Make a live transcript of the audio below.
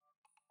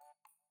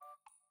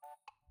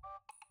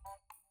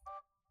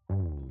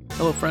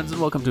Hello, friends, and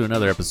welcome to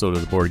another episode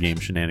of the Board Game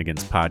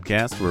Shenanigans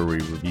podcast, where we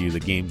review the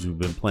games we've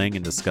been playing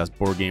and discuss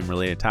board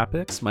game-related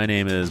topics. My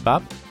name is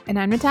Bob. And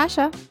I'm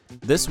Natasha.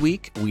 This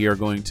week, we are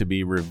going to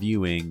be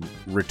reviewing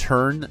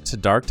Return to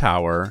Dark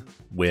Tower,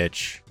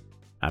 which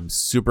I'm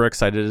super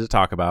excited to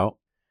talk about.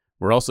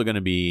 We're also going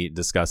to be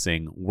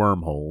discussing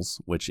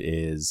Wormholes, which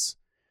is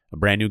a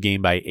brand new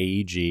game by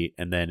AEG.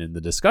 And then in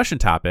the discussion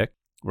topic,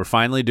 we're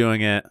finally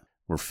doing it.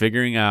 We're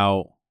figuring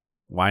out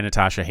why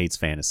Natasha hates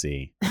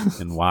fantasy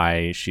and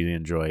why she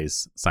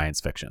enjoys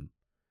science fiction.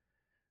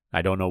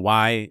 I don't know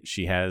why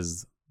she's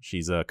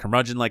a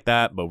curmudgeon like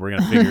that, but we're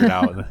going to figure it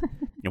out.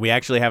 And we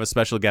actually have a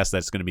special guest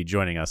that's going to be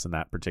joining us in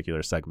that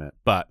particular segment.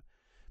 But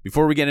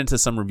before we get into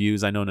some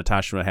reviews, I know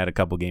Natasha had a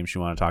couple games she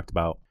wanted to talk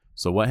about.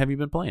 So what have you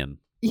been playing?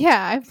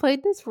 Yeah, I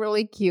played this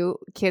really cute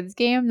kids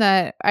game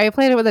that I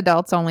played it with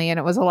adults only, and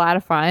it was a lot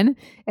of fun.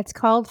 It's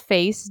called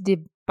Face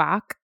de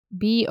Bac.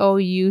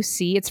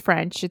 B-O-U-C. It's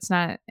French. It's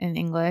not in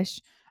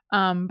English.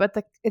 But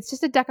it's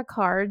just a deck of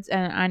cards,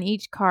 and on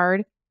each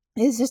card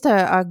is just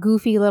a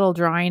goofy little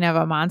drawing of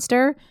a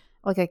monster,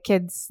 like a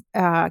kid's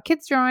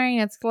drawing.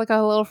 It's like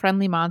a little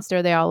friendly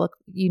monster. They all look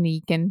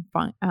unique and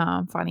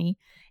funny.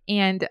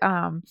 And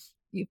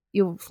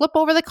you flip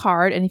over the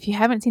card, and if you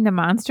haven't seen the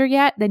monster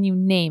yet, then you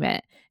name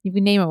it. You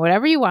can name it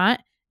whatever you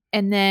want,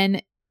 and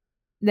then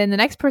the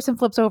next person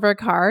flips over a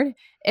card.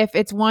 If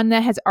it's one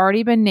that has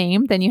already been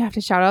named, then you have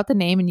to shout out the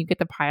name and you get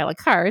the pile of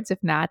cards. If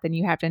not, then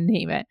you have to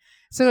name it.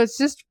 So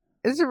it's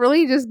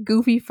really just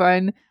goofy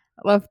fun.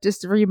 I love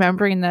just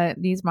remembering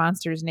these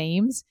monsters'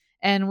 names.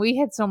 And we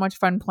had so much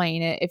fun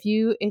playing it. I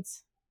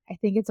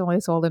think it's only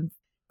sold in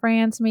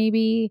France,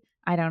 maybe.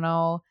 I don't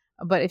know.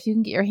 But if you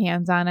can get your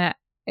hands on it,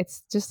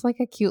 it's just like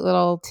a cute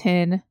little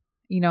tin,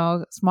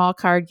 small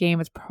card game.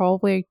 It's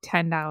probably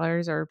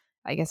 $10, or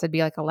I guess it'd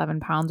be like 11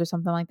 pounds or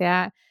something like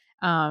that.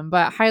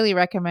 But highly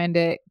recommend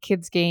it.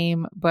 Kids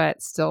game,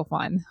 but still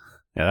fun.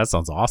 Yeah, that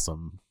sounds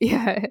awesome.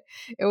 Yeah,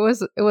 it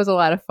was a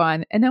lot of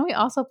fun. And then we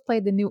also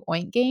played the new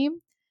Oink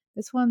game.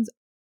 This one's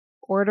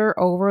Order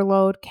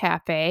Overload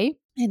Cafe,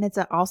 and it's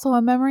also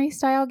a memory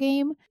style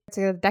game. It's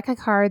a deck of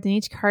cards, and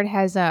each card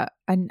has an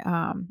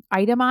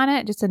item on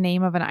it, just a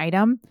name of an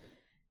item.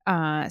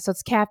 So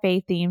it's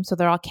cafe themed, so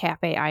they're all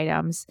cafe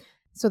items.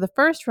 So the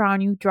first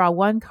round, you draw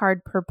one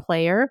card per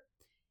player,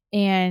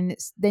 and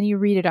then you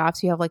read it off.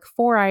 So you have like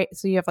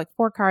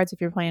four cards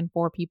if you're playing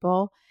 4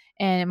 people,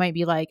 and it might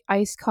be like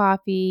iced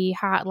coffee,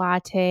 hot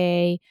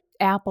latte,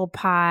 apple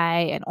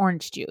pie, and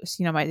orange juice.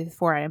 Might be the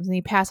 4 items, and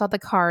you pass out the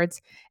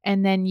cards,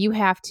 and then you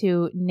have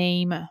to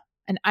name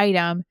an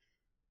item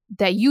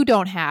that you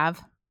don't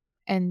have.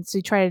 And so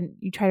you try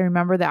to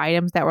remember the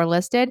items that were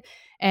listed.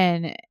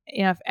 And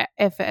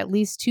if at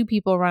least 2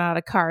 people run out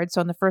of cards,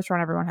 so in the first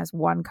round everyone has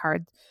 1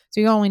 card, so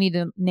you only need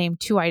to name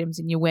 2 items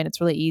and you win. It's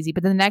really easy.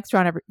 But then the next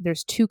round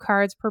there's 2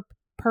 cards per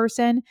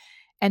person,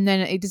 and then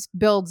it just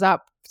builds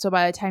up. So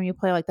by the time you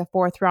play like the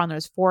 4th round,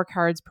 there's 4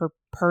 cards per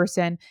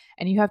person,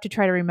 and you have to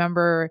try to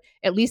remember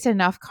at least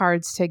enough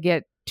cards to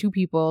get 2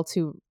 people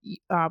to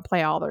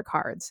play all their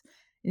cards.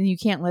 And you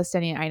can't list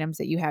any items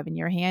that you have in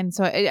your hand.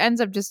 So it ends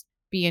up just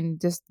being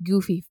just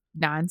goofy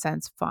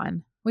nonsense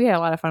fun. We had a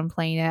lot of fun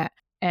playing it,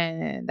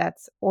 and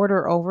that's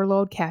Order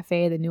Overload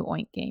Cafe, the new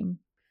Oink game.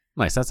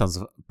 Nice. That sounds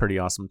pretty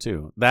awesome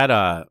too.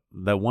 That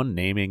one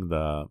naming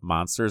the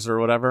monsters or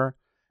whatever,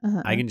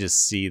 I can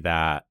just see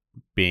that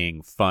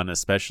being fun,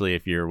 especially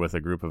if you're with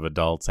a group of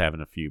adults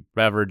having a few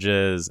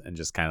beverages and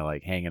just kind of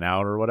like hanging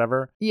out or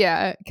whatever.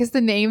 Yeah, because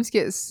the names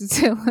get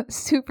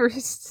super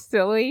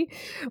silly.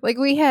 Like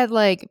we had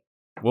like,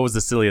 what was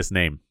the silliest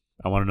name?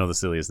 I want to know the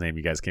silliest name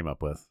you guys came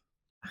up with.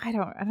 I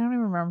don't even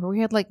remember. We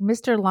had like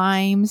Mr.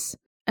 Limes,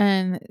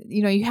 and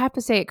you have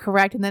to say it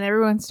correct, and then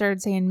everyone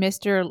started saying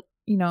Mr.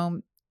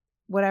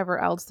 Whatever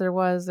else there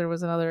was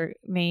another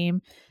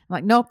name. I'm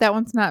like, nope, that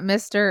one's not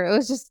Mr. It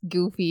was just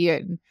goofy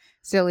and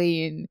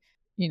silly, and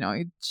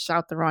you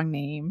shout the wrong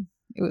name.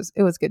 It was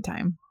a good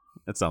time.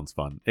 That sounds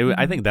fun.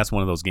 I think that's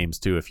one of those games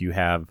too. If you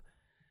have,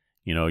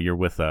 you're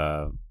with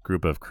a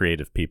group of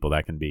creative people,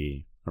 that can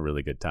be a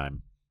really good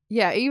time.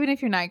 Yeah, even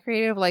if you're not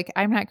creative, like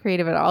I'm not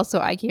creative at all, so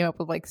I came up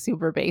with like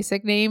super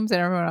basic names, and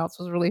everyone else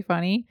was really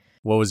funny.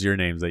 What was your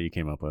names that you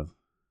came up with?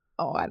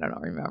 Oh, I don't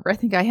remember. I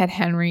think I had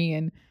Henry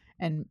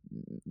and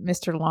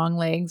Mr.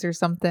 Longlegs or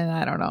something.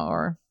 I don't know.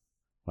 Or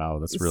wow,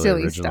 that's really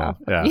silly original. Stuff.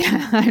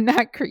 Yeah, I'm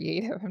not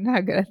creative. I'm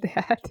not good at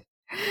that.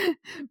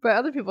 But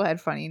other people had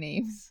funny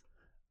names.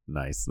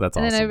 Nice. That's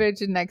awesome. And then I bet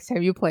you next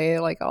time you play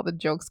it, like all the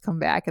jokes come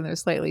back and they're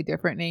slightly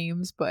different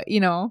names, but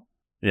Yeah,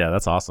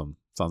 that's awesome.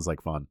 Sounds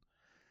like fun.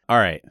 All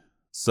right.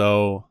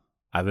 So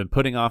I've been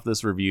putting off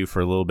this review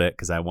for a little bit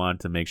because I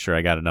wanted to make sure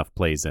I got enough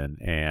plays in.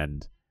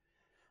 And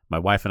my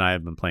wife and I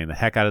have been playing the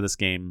heck out of this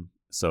game.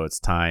 So it's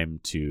time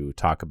to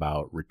talk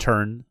about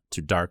Return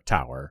to Dark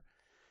Tower.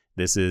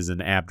 This is an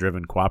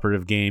app-driven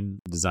cooperative game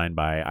designed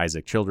by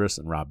Isaac Childress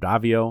and Rob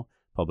Davio,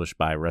 published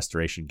by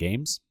Restoration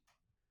Games.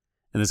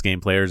 In this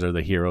game, players are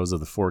the heroes of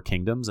the 4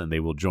 kingdoms, and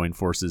they will join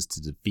forces to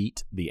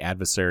defeat the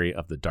adversary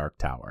of the Dark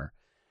Tower.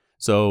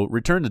 So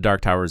Return to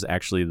Dark Tower is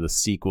actually the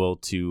sequel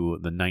to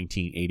the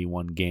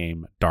 1981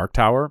 game Dark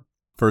Tower.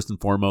 First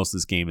and foremost,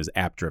 this game is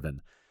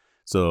app-driven.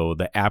 So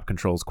the app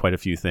controls quite a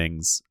few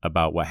things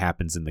about what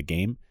happens in the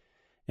game.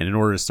 And in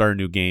order to start a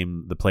new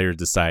game, the players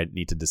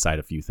need to decide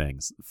a few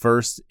things.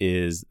 First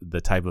is the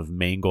type of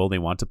main goal they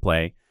want to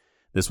play.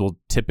 This will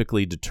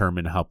typically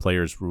determine how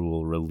players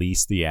will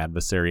release the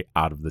adversary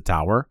out of the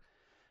tower.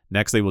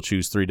 Next, they will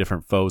choose 3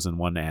 different foes and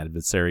 1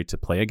 adversary to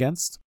play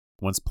against.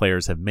 Once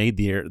players have made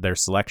their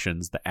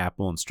selections, the app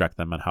will instruct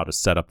them on how to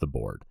set up the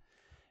board.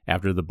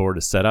 After the board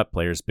is set up,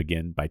 players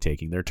begin by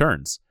taking their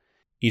turns.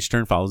 Each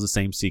turn follows the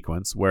same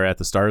sequence, where at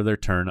the start of their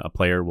turn, a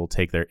player will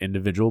take their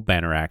individual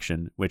banner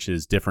action, which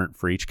is different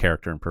for each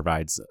character and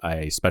provides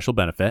a special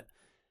benefit.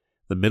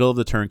 The middle of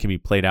the turn can be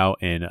played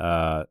out in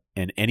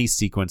any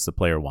sequence the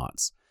player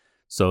wants.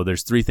 So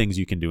there's 3 things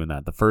you can do in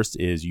that. The first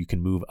is you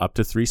can move up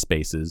to 3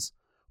 spaces,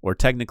 or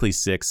technically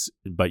 6,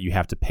 but you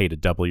have to pay to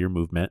double your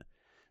movement.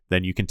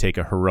 Then you can take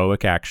a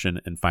heroic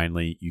action, and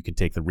finally, you can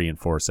take the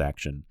reinforce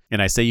action.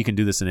 And I say you can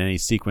do this in any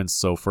sequence.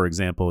 So, for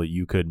example,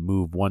 you could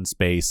move 1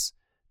 space,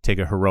 take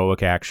a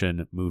heroic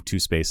action, move 2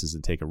 spaces,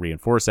 and take a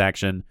reinforce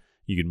action.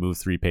 You can move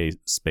 3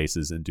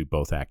 spaces and do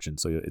both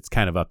actions. So it's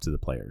kind of up to the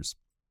players.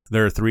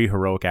 There are 3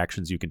 heroic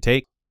actions you can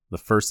take. The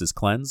first is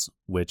Cleanse,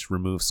 which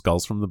removes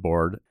skulls from the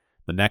board.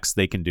 The next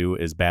they can do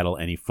is battle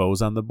any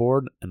foes on the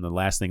board. And the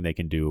last thing they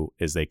can do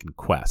is they can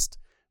quest,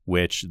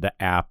 which the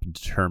app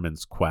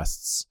determines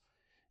quests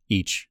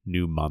each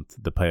new month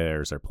the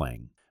players are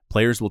playing.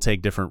 Players will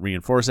take different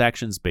reinforce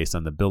actions based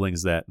on the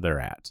buildings that they're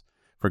at.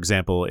 For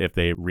example, if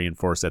they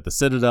reinforce at the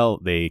Citadel,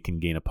 they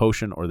can gain a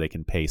potion, or they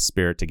can pay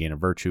Spirit to gain a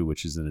virtue,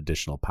 which is an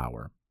additional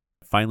power.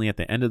 Finally, at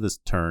the end of this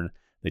turn,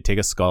 they take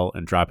a skull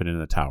and drop it in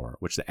the tower,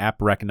 which the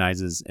app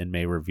recognizes and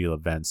may reveal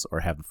events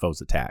or have the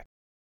foes attack.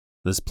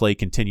 This play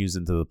continues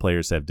until the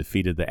players have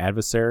defeated the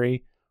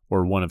adversary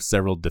or one of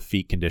several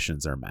defeat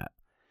conditions are met.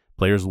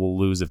 Players will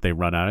lose if they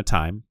run out of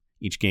time.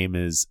 Each game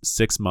is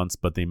 6 months,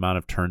 but the amount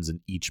of turns in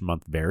each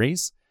month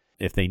varies.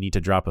 If they need to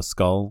drop a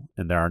skull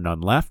and there are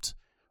none left,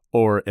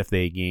 or if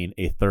they gain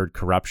a 3rd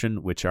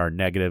corruption, which are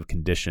negative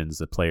conditions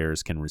that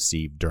players can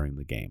receive during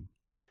the game.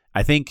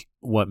 I think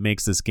what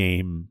makes this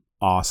game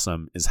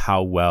awesome is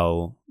how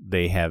well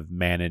they have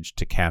managed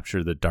to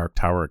capture the Dark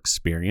Tower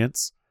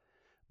experience,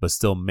 but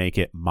still make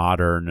it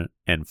modern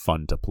and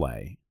fun to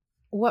play.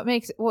 What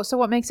makes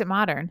it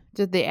modern?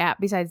 Just the app,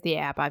 besides the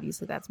app,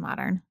 obviously that's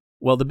modern.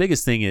 Well, the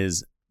biggest thing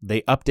is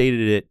they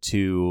updated it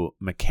to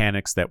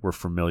mechanics that we're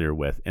familiar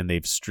with, and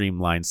they've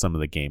streamlined some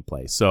of the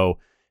gameplay. So,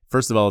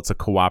 first of all, it's a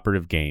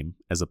cooperative game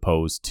as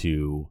opposed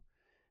to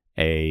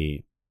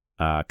a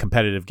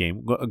competitive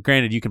game.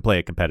 Granted, you can play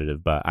it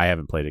competitive, but I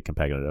haven't played it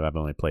competitive. I've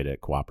only played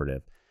it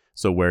cooperative.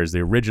 So, whereas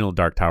the original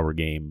Dark Tower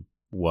game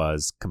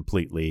was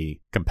completely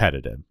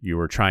competitive, you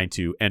were trying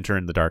to enter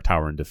in the Dark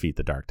Tower and defeat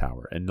the Dark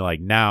Tower. And like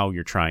now,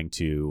 you're trying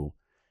to,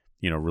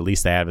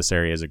 release the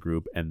adversary as a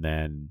group and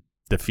then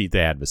defeat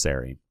the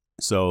adversary.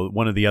 So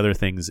one of the other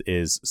things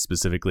is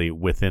specifically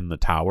within the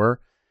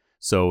tower.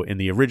 So in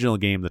the original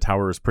game, the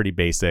tower was pretty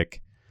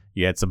basic.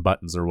 You had some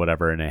buttons or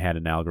whatever, and it had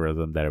an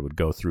algorithm that it would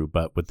go through.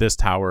 But with this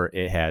tower,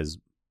 it has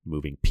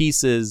moving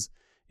pieces.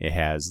 It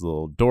has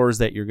little doors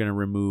that you're going to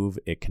remove.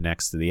 It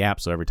connects to the app.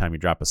 So every time you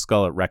drop a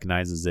skull, it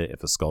recognizes it.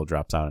 If a skull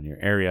drops out in your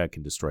area, it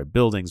can destroy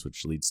buildings,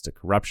 which leads to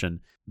corruption.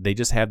 They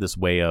just have this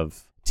way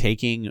of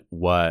taking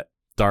what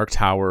Dark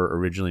Tower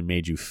originally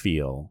made you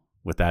feel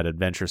with that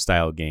adventure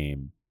style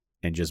game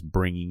and just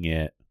bringing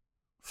it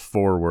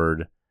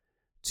forward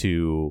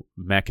to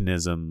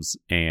mechanisms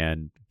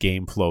and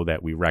game flow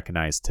that we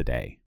recognize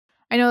today.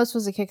 I know this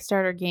was a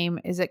Kickstarter game.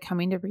 Is it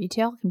coming to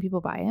retail? Can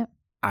people buy it?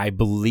 I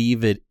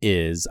believe it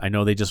is. I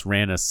know they just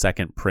ran a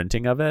second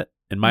printing of it.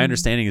 And my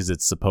understanding is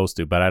it's supposed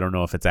to, but I don't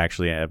know if it's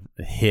actually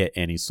hit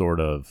any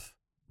sort of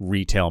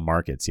retail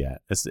markets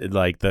yet. It's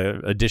like the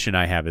edition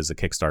I have is a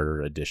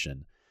Kickstarter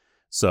edition.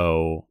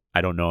 So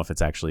I don't know if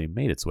it's actually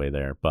made its way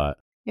there, but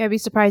yeah, I'd be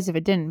surprised if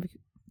it didn't,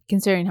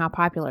 considering how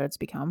popular it's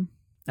become.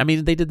 I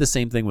mean, they did the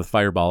same thing with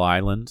Fireball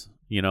Island.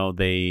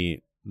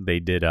 They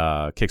did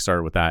a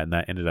Kickstarter with that, and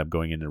that ended up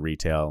going into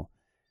retail.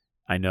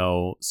 I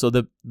know. So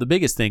the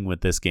biggest thing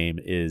with this game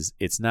is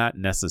it's not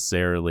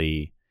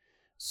necessarily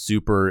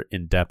super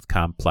in-depth,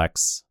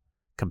 complex,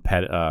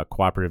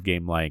 cooperative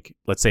game like,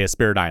 let's say, a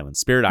Spirit Island.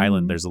 Spirit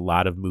Island, there's a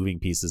lot of moving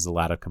pieces, a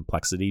lot of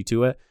complexity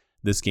to it.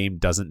 This game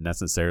doesn't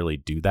necessarily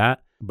do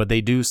that, but they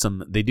do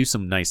some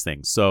nice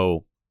things.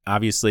 So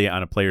obviously,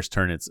 on a player's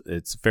turn,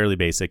 it's fairly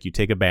basic. You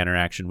take a banner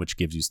action, which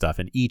gives you stuff,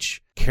 and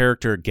each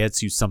character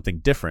gets you something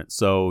different.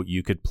 So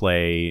you could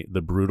play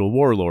the Brutal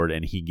Warlord,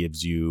 and he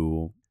gives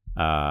you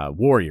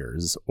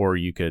warriors, or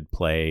you could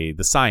play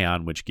the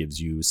Scion, which gives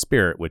you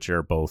Spirit, which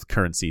are both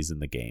currencies in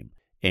the game.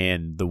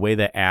 And the way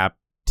the app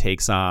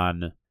takes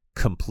on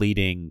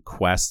completing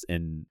quests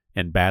and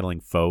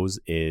battling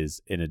foes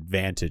is an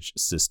advantage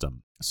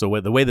system.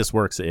 So the way this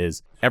works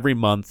is every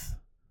month,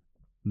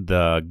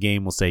 the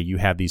game will say you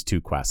have these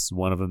 2 quests.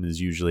 One of them is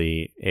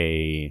usually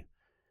a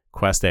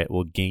quest that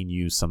will gain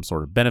you some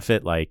sort of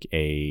benefit, like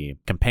a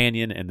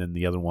companion, and then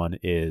the other one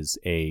is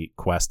a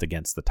quest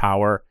against the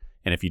tower.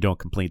 And if you don't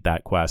complete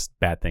that quest,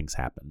 bad things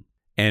happen.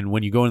 And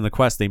when you go into the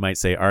quest, they might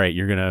say, all right,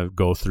 you're going to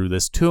go through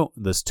this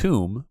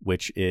tomb,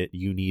 which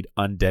you need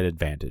undead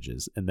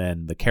advantages. And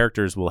then the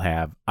characters will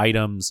have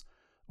items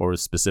or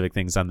specific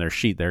things on their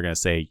sheet. They're going to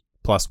say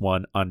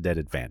 +1 undead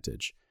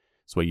advantage.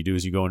 So what you do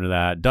is you go into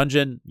that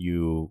dungeon,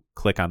 you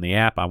click on the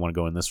app, I want to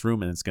go in this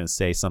room, and it's going to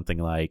say something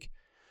like,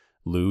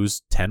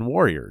 lose 10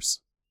 warriors.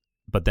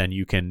 But then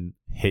you can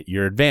hit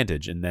your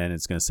advantage, and then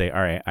it's going to say,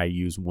 all right, I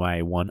use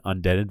my 1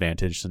 undead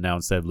advantage, so now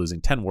instead of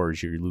losing 10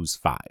 warriors, you lose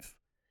 5.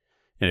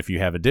 And if you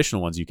have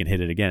additional ones, you can hit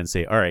it again and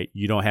say, all right,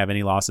 you don't have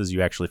any losses,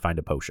 you actually find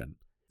a potion.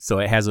 So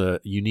it has a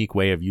unique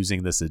way of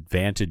using this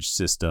advantage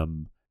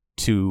system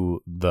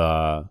to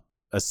the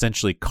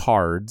essentially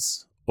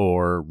cards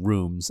or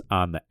rooms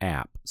on the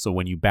app. So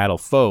when you battle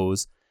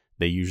foes,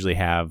 they usually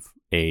have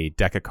a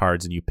deck of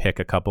cards, and you pick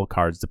a couple of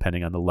cards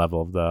depending on the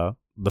level of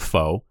the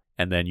foe,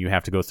 and then you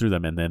have to go through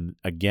them. And then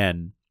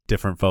again,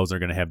 different foes are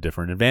going to have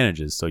different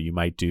advantages. So you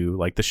might do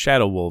like the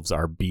Shadow Wolves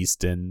are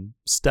beast and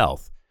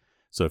stealth.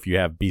 So if you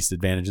have beast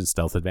advantage and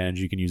stealth advantage,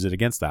 you can use it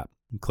against that.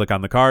 You click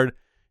on the card,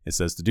 it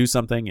says to do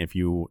something. If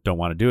you don't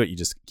want to do it, you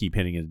just keep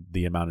hitting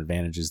the amount of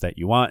advantages that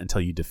you want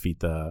until you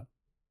defeat the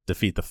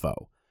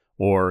foe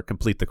or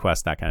complete the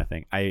quest, that kind of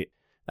thing.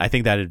 I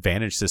think that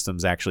advantage system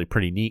is actually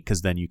pretty neat,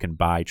 because then you can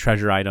buy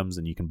treasure items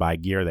and you can buy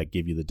gear that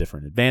give you the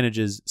different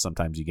advantages.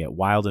 Sometimes you get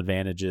wild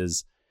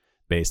advantages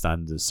based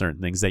on the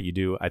certain things that you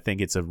do. I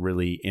think it's a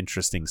really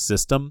interesting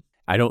system.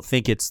 I don't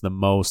think it's the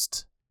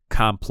most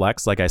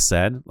complex, like I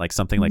said, like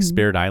something like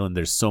Spirit Island.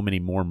 There's so many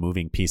more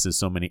moving pieces,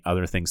 so many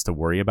other things to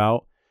worry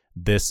about.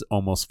 This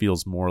almost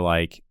feels more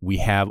like we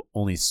have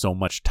only so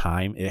much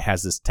time. It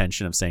has this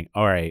tension of saying,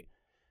 all right,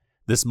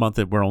 this month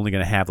we're only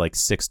going to have like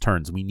 6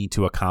 turns. We need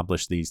to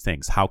accomplish these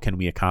things. How can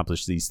we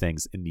accomplish these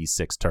things in these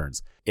 6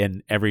 turns?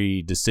 And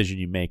every decision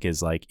you make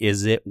is like,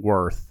 is it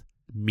worth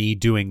me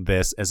doing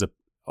this as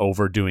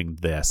overdoing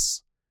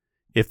this?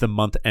 If the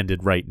month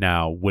ended right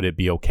now, would it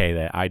be okay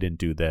that I didn't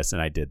do this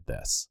and I did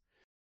this?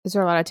 Is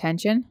there a lot of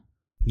tension?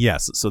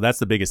 Yes. So that's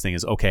the biggest thing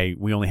is, okay,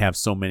 we only have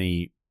so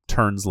many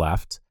turns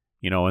left,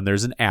 and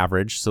there's an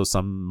average. So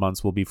some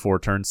months will be 4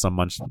 turns. Some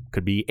months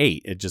could be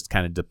 8. It just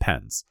kind of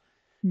depends.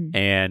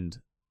 And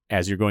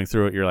as you're going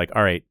through it, you're like,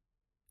 all right,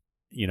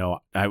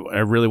 I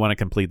really want to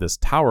complete this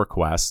tower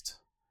quest,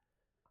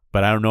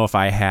 but I don't know if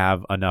I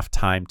have enough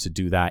time to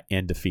do that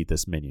and defeat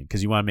this minion,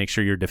 because you want to make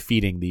sure you're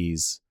defeating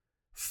these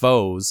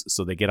foes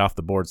so they get off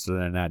the board so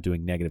they're not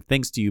doing negative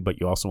things to you,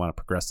 but you also want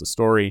to progress the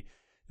story.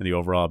 And the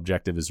overall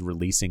objective is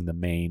releasing the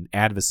main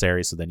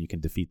adversary so then you can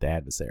defeat the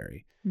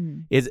adversary.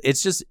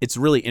 It's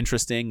really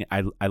interesting.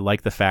 I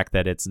like the fact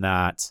that it's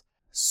not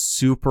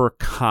super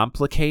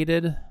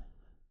complicated,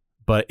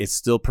 but it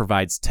still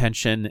provides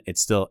tension.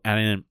 It's still,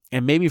 and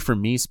maybe for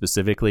me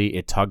specifically,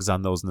 it tugs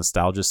on those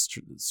nostalgia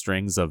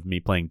strings of me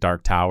playing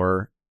Dark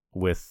Tower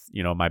with,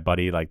 my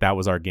buddy. Like, that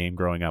was our game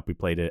growing up. We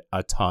played it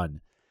a ton.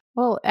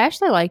 Well,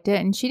 Ashley liked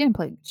it, and she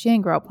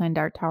didn't grow up playing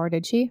Dark Tower,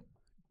 did she?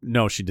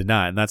 No, she did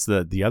not. And that's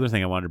the other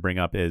thing I wanted to bring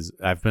up is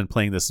I've been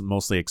playing this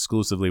mostly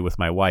exclusively with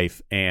my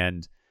wife,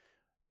 and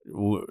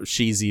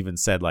she's even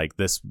said like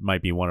this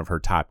might be one of her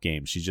top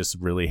games. She just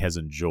really has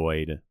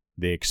enjoyed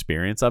the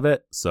experience of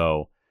it.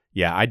 So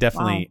yeah, I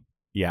definitely,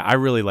 I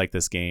really like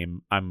this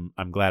game. I'm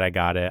glad I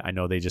got it. I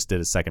know they just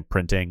did a second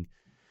printing.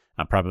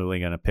 I'm probably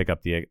going to pick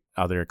up the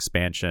other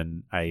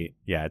expansion.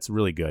 It's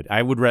really good.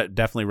 I would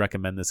definitely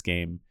recommend this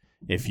game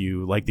if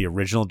you like the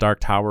original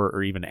Dark Tower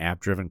or even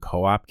app-driven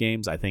co-op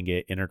games. I think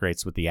it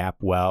integrates with the app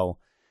well.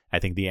 I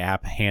think the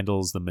app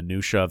handles the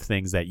minutia of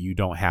things that you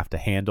don't have to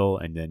handle,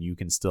 and then you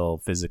can still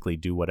physically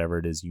do whatever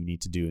it is you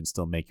need to do and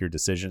still make your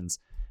decisions.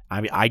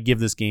 I give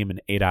this game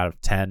an 8 out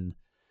of 10.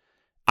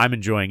 I'm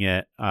enjoying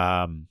it.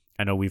 I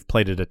know we've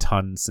played it a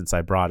ton since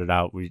I brought it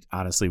out. We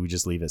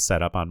just leave it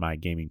set up on my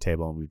gaming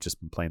table, and we've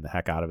just been playing the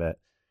heck out of it.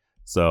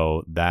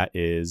 So that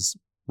is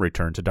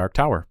Return to Dark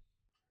Tower.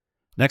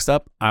 Next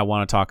up, I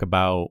want to talk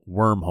about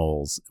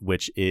Wormholes,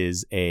 which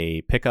is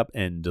a pick up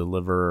and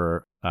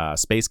deliver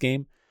space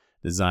game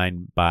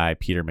designed by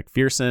Peter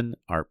McPherson,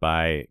 art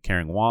by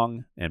Karen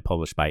Wong, and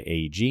published by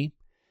AEG.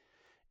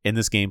 In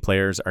this game,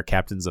 players are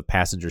captains of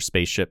passenger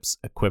spaceships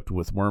equipped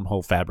with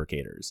wormhole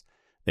fabricators.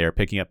 They are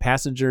picking up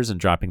passengers and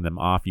dropping them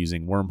off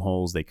using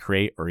wormholes they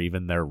create or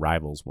even their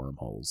rivals'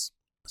 wormholes.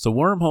 So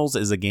Wormholes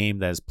is a game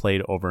that is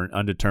played over an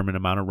undetermined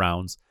amount of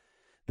rounds.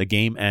 The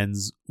game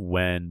ends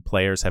when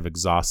players have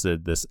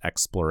exhausted this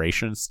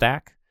exploration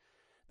stack.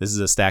 This is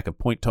a stack of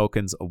point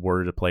tokens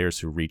awarded to players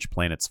who reach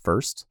planets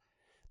first.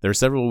 There are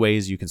several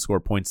ways you can score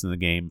points in the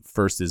game.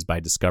 First is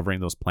by discovering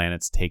those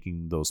planets,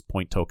 taking those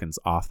point tokens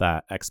off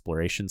that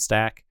exploration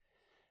stack.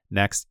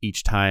 Next,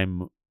 each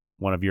time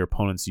one of your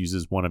opponents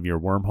uses one of your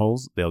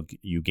wormholes,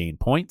 you gain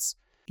points.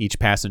 Each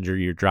passenger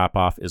you drop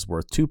off is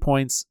worth 2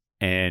 points,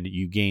 and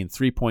you gain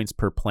 3 points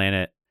per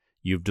planet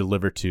you've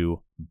delivered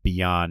to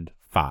beyond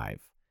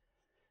 5.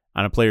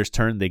 On a player's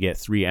turn, they get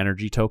 3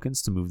 energy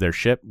tokens to move their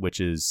ship, which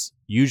is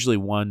usually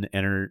one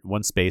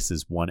space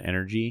is 1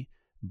 energy,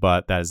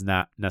 but that is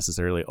not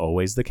necessarily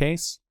always the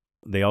case.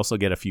 They also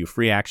get a few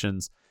free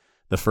actions.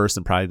 The first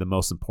and probably the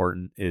most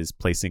important is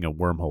placing a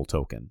wormhole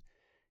token.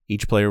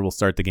 Each player will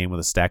start the game with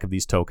a stack of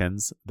these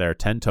tokens. There are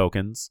 10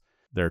 tokens.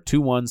 There are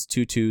 2 1s,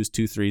 2 2s,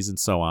 2 3s, and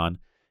so on.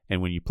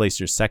 And when you place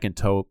your second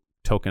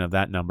token of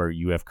that number,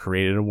 you have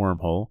created a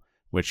wormhole,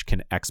 which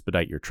can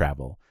expedite your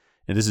travel.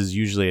 And this is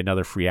usually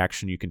another free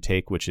action you can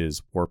take, which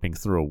is warping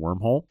through a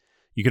wormhole.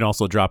 You can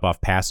also drop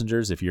off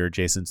passengers if you're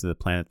adjacent to the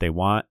planet they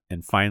want.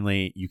 And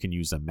finally, you can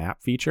use a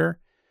map feature.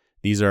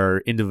 These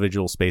are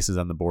individual spaces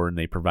on the board, and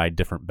they provide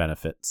different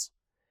benefits.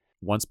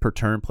 Once per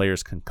turn,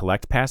 players can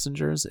collect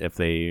passengers if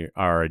they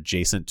are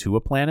adjacent to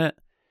a planet.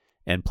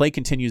 And play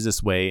continues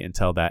this way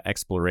until that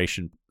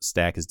exploration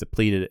stack is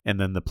depleted, and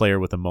then the player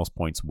with the most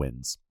points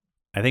wins.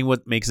 I think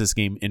what makes this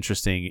game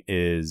interesting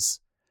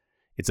is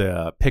it's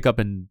a pick up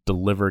and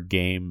deliver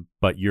game,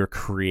 but you're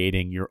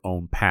creating your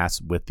own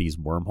paths with these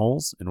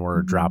wormholes in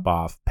order to drop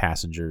off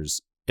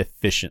passengers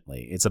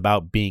efficiently. It's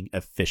about being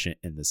efficient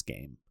in this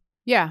game.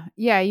 Yeah.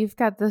 You've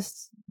got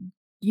this,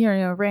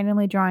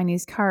 randomly drawing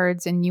these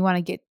cards, and you want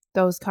to get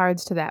those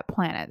cards to that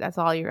planet. That's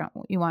all you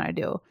want to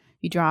do.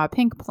 You draw a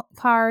pink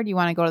card, you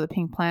want to go to the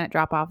pink planet,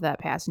 drop off that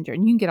passenger,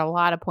 and you can get a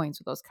lot of points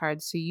with those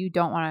cards. So you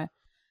don't want to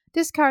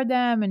discard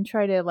them and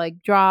try to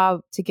draw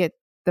to get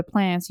the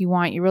planets you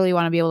want. You really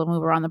want to be able to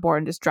move around the board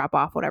and just drop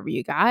off whatever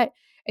you got.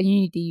 And you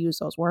need to use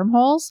those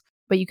wormholes.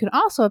 But you can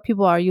also, if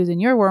people are using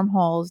your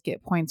wormholes,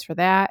 get points for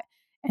that.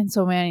 And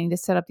so managing to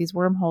set up these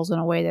wormholes in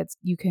a way that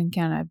you can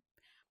kind of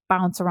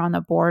bounce around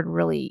the board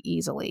really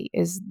easily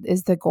is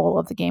the goal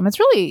of the game. It's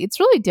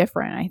really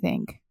different, I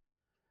think.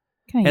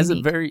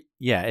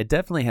 It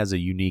definitely has a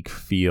unique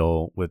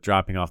feel with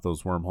dropping off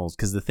those wormholes,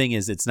 because the thing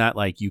is, it's not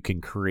like you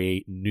can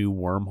create new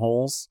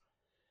wormholes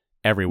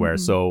everywhere.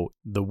 So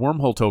the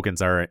wormhole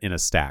tokens are in a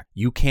stack.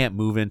 You can't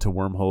move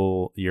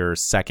into your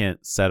second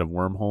set of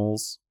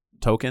wormholes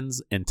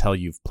tokens until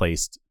you've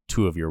placed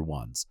 2 of your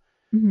ones.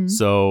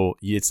 So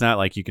it's not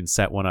like you can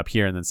set one up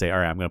here and then say, all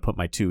right, I'm going to put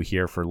my 2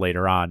 here for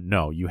later on.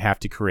 No, you have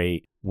to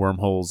create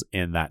wormholes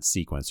in that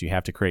sequence. You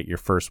have to create your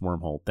first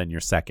wormhole, then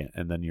your second,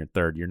 and then your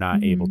third. You're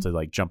not able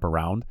to jump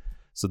around.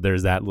 So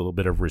there's that little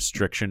bit of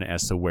restriction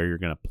as to where you're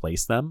going to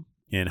place them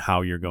and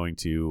how you're going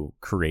to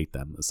create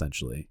them,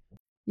 essentially.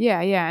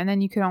 Yeah. And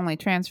then you can only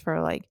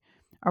transfer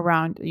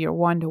around your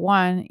 1 to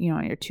 1,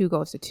 your 2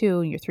 goes to 2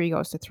 and your 3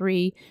 goes to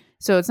 3.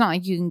 So it's not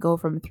like you can go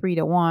from 3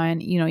 to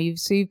 1,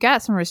 you've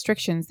got some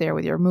restrictions there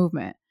with your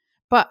movement,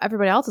 but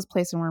everybody else is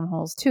placing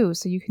wormholes too.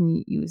 So you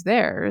can use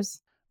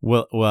theirs.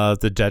 Well,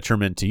 it's a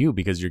detriment to you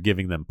because you're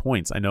giving them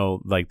points. I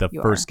know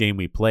first game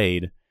we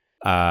played,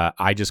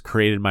 I just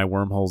created my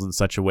wormholes in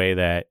such a way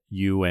that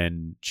you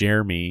and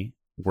Jeremy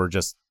were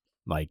just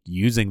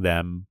using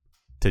them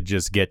to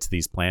just get to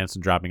these planets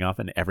and dropping off.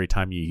 And every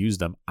time you used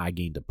them, I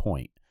gained a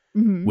point,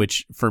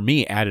 which for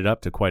me added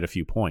up to quite a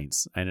few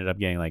points. I ended up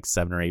getting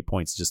 7 or 8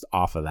 points just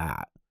off of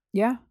that.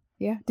 Yeah.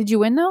 Did you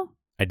win though?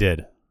 I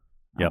did.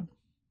 Yep.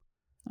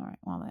 All right.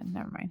 Well then,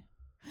 never mind.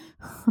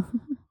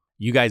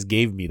 You guys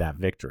gave me that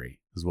victory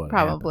is what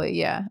probably happened.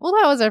 Yeah. Well,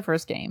 that was our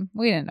first game.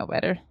 We didn't know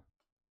better.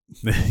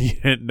 You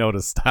didn't know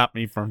to stop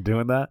me from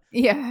doing that?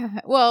 Yeah.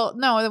 Well,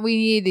 no, we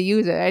needed to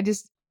use it. I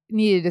just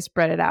needed to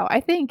spread it out. I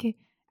think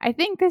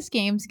this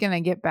game's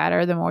gonna get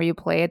better the more you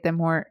play it, the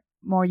more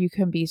you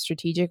can be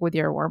strategic with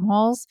your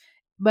wormholes.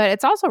 But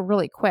it's also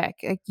really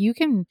quick. You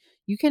can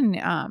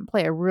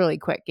play a really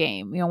quick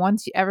game.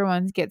 Once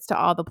everyone gets to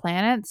all the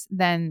planets,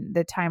 then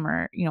the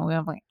timer, we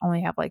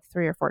only have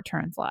 3 or 4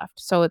 turns left.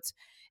 So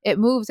it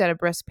moves at a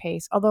brisk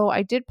pace. Although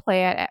I did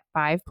play it at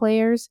 5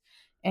 players,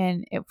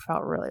 and it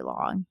felt really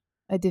long.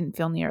 It didn't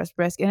feel near as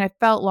brisk, and it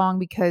felt long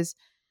because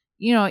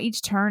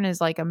each turn is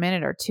a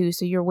minute or 2,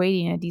 so you're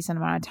waiting a decent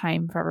amount of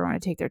time for everyone to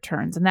take their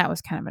turns, and that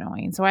was kind of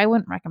annoying. So I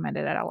wouldn't recommend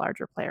it at a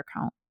larger player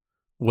count.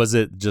 Was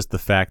it just the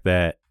fact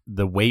that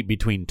the wait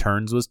between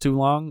turns was too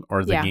long,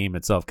 or the game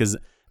itself? Because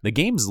the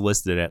game's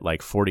listed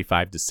at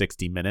 45 to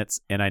 60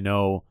 minutes, and I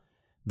know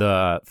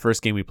the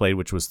first game we played,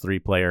 which was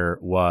 3-player,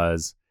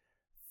 was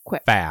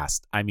quick,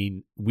 fast. I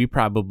mean, we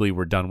probably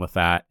were done with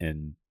that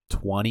in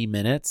 20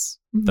 minutes,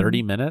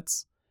 30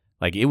 minutes.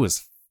 It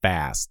was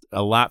fast,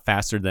 a lot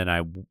faster than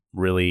I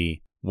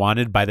really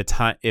wanted.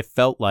 It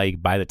felt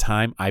like by the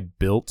time I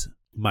built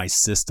my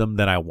system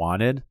that I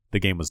wanted, the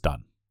game was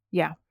done.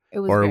 Yeah. It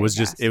was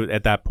just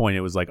at that point,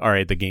 it was all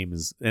right, the game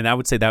is, and I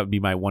would say that would be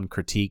my one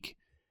critique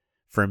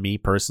for me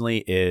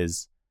personally,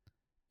 is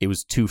it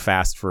was too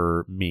fast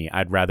for me.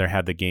 I'd rather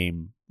have the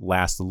game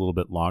last a little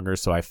bit longer,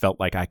 so I felt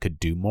like I could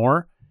do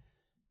more.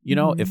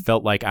 It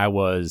felt like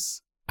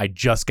I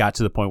just got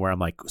to the point where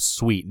I'm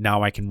sweet,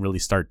 now I can really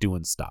start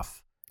doing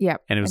stuff.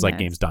 Yep. And it was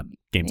game's done.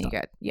 Game's done.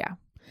 Good. Yeah.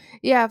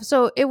 Yeah.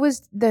 So it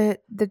was the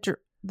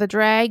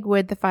drag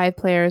with the 5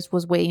 players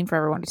was waiting for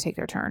everyone to take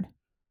their turn.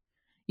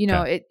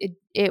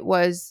 It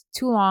was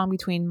too long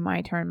between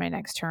my turn and my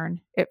next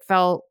turn. It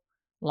felt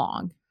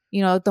long.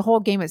 The whole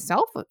game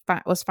itself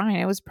was fine.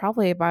 It was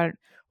probably about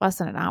less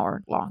than an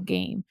hour long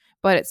game,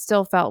 but it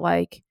still felt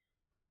like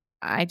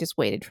I just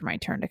waited for my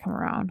turn to come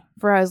around.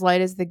 For as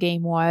light as the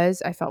game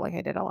was, I felt like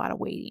I did a lot of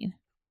waiting.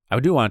 I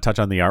do want to touch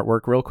on the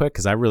artwork real quick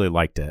because I really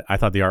liked it. I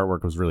thought the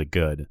artwork was really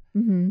good.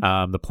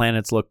 Mm-hmm. The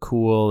planets look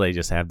cool. They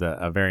just have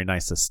a very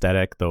nice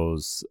aesthetic.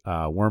 Those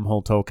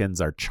wormhole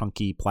tokens are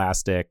chunky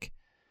plastic.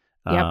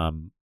 Yep.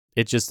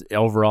 It just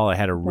overall, it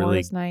had a really Board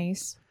is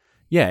nice.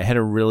 Yeah, it had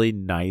a really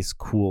nice,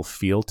 cool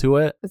feel to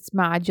it. It's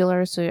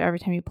modular, so every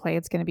time you play,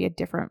 it's going to be a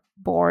different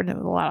board with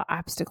a lot of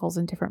obstacles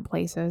in different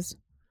places.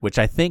 Which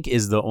I think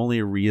is the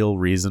only real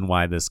reason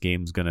why this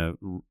game's going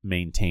to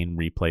maintain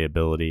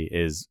replayability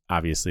is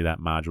obviously that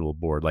modular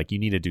board. Like, you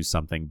need to do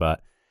something,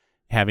 but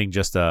having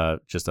just a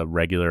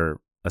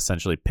regular,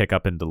 essentially pick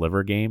up and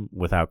deliver game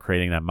without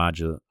creating that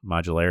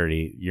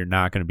modularity, you're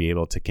not going to be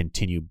able to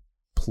continue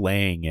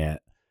playing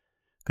it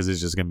because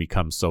it's just going to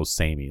become so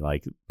samey.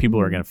 Like,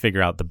 people are going to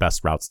figure out the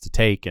best routes to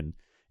take, and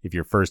if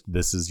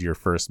this is your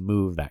first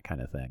move, that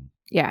kind of thing.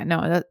 Yeah,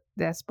 no,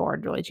 this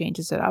board really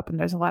changes it up, and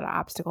there's a lot of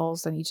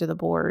obstacles on each of the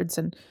boards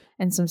and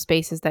some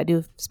spaces that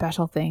do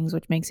special things,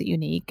 which makes it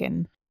unique.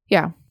 And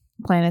yeah,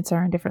 planets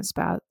are in different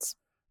spots.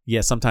 Yeah,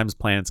 sometimes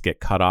planets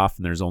get cut off,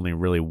 and there's only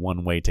really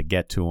one way to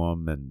get to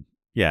them. And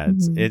yeah,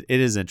 it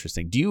is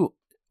interesting. Do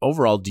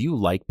you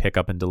like pick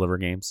up and deliver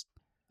games?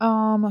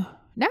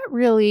 Not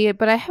really,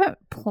 but I haven't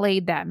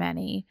played that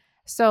many.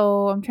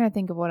 So I'm trying to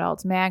think of what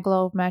else.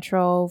 Maglev,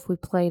 Metro, we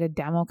played a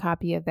demo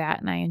copy of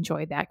that, and I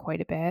enjoyed that quite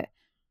a bit.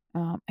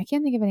 I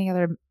can't think of any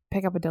other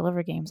pick up and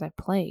deliver games I've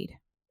played.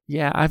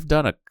 Yeah, I've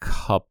done a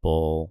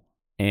couple,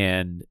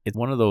 and it's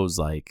one of those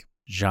like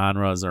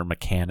genres or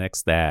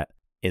mechanics that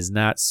is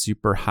not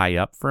super high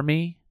up for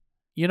me.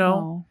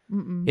 No.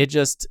 It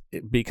just,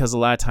 because a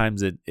lot of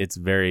times it's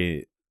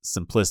very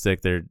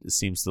simplistic. There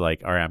seems to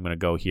like, all right, I'm going to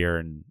go here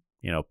and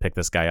pick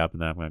this guy up,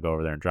 and then I'm going to go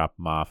over there and drop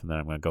him off, and then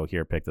I'm going to go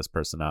here, pick this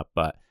person up.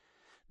 But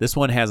this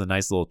one has a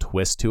nice little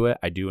twist to it.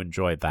 I do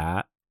enjoy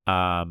that.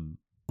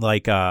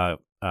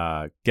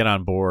 Get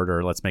on board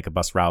or let's make a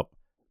bus route.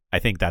 I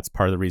think that's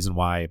part of the reason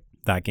why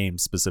that game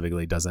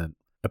specifically doesn't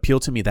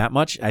appeal to me that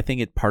much. I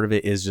think part of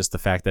it is just the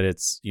fact that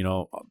it's,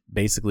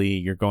 basically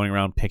you're going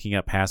around picking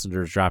up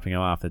passengers, dropping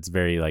them off. It's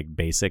very like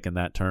basic in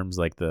that terms.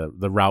 Like the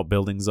route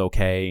building's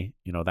okay,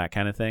 that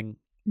kind of thing.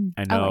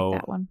 I know. I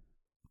like that one.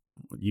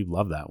 You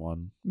love that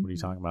one. What are you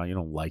talking about? You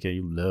don't like it.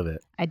 You love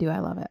it. I do. I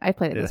love it. I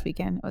played it this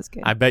weekend. It was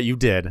good. I bet you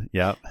did.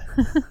 Yep.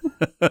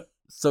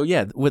 So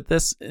yeah, with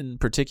this in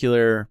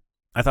particular,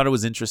 I thought it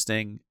was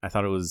interesting. I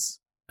thought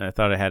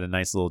it had a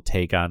nice little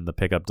take on the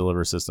pick up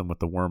deliver system with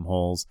the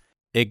wormholes.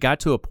 It got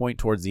to a point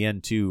towards the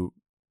end too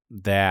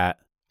that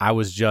I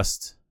was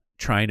just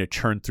trying to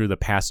churn through the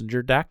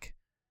passenger deck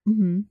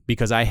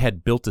because I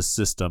had built a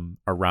system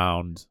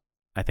around,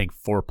 I think,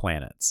 4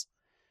 planets.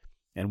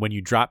 And when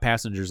you drop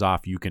passengers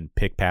off, you can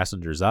pick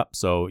passengers up.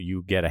 So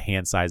you get a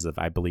hand size of,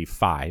 I believe,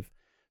 5.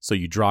 So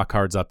you draw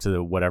cards up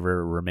to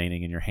whatever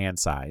remaining in your hand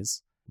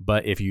size.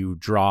 But if you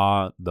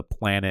draw the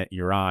planet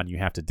you're on, you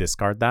have to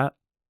discard that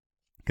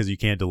because you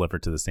can't deliver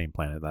to the same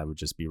planet. That would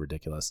just be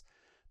ridiculous.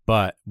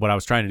 But what I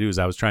was trying to do is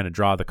I was trying to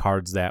draw the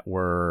cards that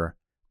were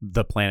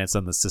the planets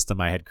on the system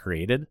I had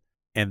created.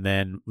 And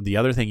then the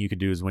other thing you could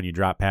do is when you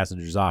drop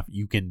passengers off,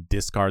 you can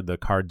discard the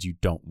cards you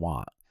don't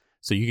want.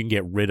 So you can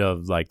get rid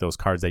of like those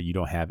cards that you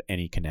don't have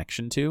any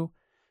connection to.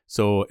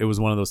 So it was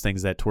one of those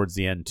things that towards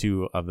the end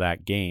too of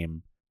that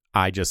game,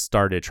 I just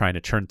started trying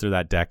to churn through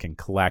that deck and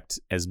collect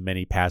as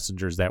many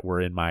passengers that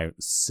were in my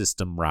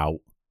system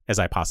route as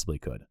I possibly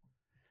could.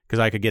 Because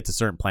I could get to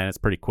certain planets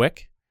pretty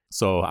quick.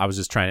 So I was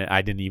just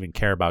I didn't even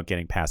care about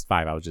getting past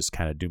 5. I was just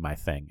kind of do my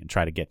thing and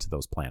try to get to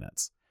those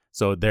planets.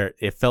 So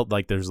it felt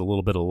like there's a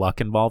little bit of luck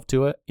involved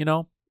to it,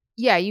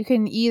 Yeah, you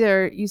can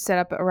either set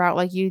up a route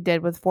like you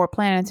did with 4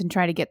 planets and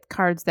try to get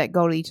cards that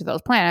go to each of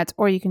those planets,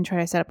 or you can try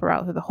to set up a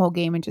route through the whole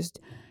game and just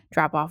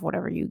drop off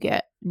whatever you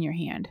get in your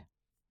hand.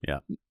 Yeah.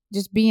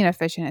 Just being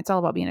efficient. It's all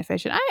about being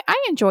efficient.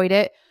 I enjoyed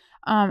it.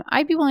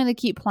 I'd be willing to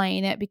keep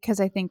playing it because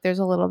I think there's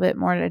a little bit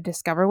more to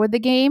discover with the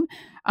game.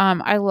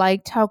 I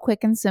liked how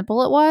quick and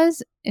simple it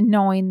was, and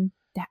knowing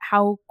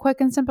how quick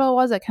and simple it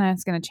was, that kind of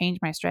is going to change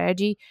my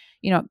strategy,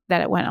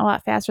 that it went a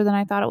lot faster than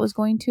I thought it was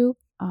going to.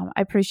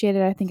 I appreciate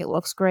it. I think it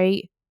looks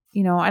great.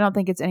 I don't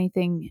think it's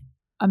anything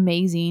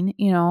amazing,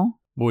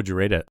 What would you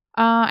rate it?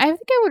 I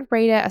think I would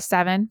rate it a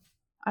 7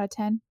 out of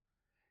 10.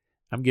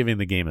 I'm giving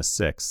the game a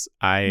 6.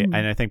 And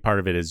I think part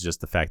of it is just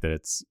the fact that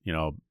it's,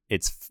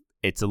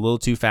 it's a little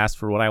too fast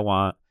for what I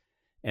want,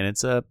 and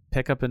it's a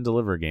pick up and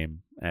deliver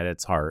game at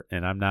its heart.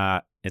 And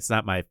it's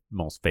not my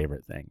most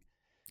favorite thing.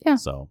 Yeah.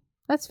 So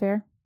that's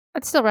fair.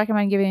 I'd still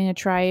recommend giving it a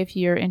try if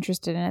you're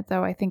interested in it,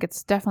 though. I think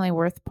it's definitely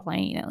worth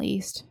playing at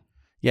least.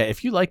 Yeah,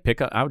 if you like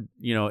pickup,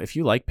 if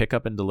you like pick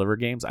up and deliver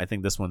games, I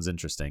think this one's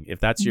interesting.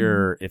 If that's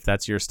your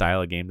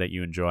style of game that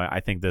you enjoy, I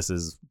think this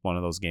is one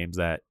of those games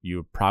that you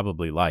would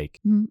probably like.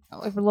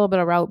 With a little bit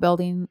of route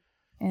building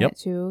in it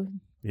too.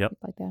 Yep.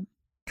 Like that.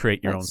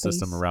 Create your own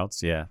system of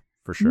routes. Yeah,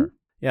 for sure.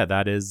 Yeah,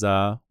 that is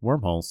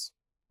Wormholes.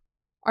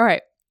 All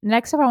right.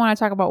 next up, I want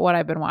to talk about what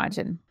I've been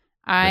watching.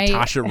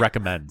 Natasha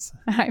recommends.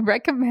 I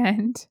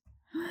recommend.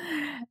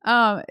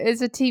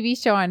 It's a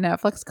TV show on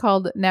Netflix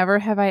called Never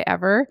Have I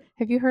Ever.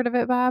 Have you heard of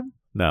it, Bob?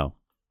 No.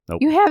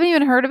 Nope. You haven't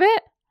even heard of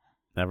it?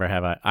 Never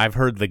have I. I've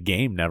heard the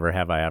game Never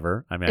Have I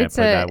Ever. I mean, I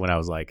played that when I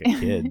was like a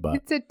kid, but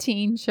it's a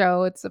teen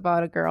show. It's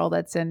about a girl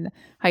that's in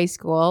high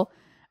school.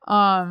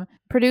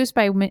 Produced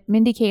by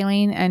Mindy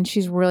Kaling, and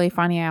she's really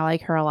funny. I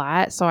like her a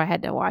lot, so I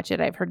had to watch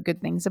it. I've heard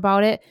good things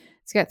about it.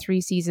 It's got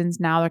 3 seasons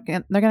now.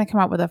 They're going to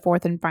come out with a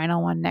 4th and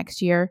final one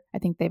next year. I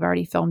think they've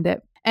already filmed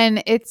it.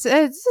 And it's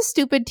a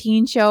stupid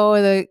teen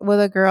show with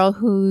a girl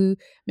who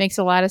makes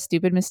a lot of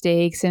stupid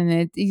mistakes,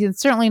 and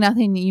it's certainly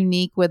nothing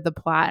unique with the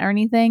plot or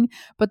anything.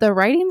 But the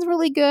writing's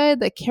really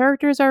good. The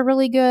characters are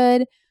really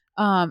good.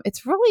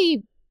 It's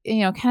really,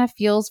 kind of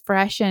feels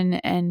fresh and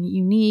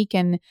unique,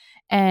 and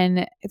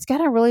it's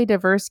got a really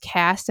diverse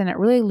cast, and it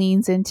really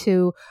leans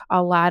into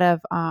a lot of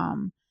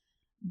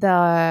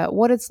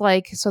what it's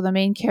like. So the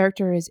main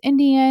character is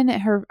Indian.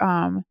 Her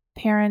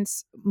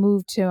parents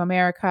moved to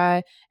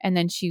America, and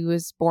then she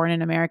was born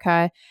in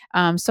America.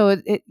 So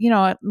it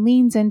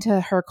leans into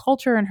her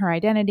culture and her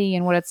identity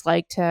and what it's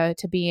like to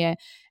be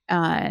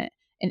an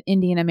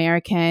Indian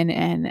American.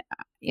 And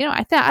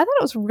I thought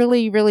it was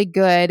really, really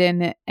good.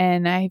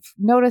 And I've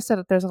noticed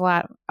that there's a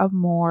lot of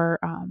more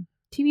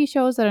TV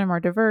shows that are more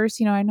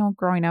diverse. I know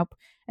growing up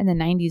in the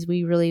 90s,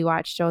 we really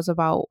watched shows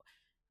about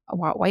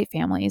white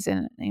families,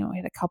 and we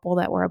had a couple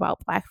that were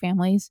about Black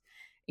families,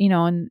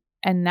 and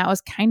that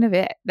was kind of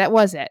it. That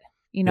was it,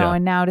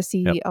 and now to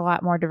see a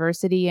lot more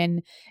diversity,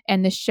 and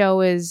the show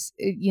is,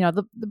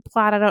 the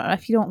plot, I don't know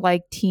if you don't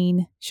like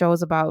teen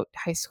shows about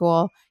high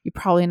school, you're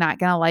probably not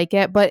going to like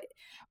it, but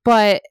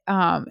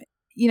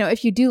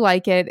if you do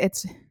like it,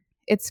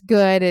 it's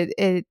good.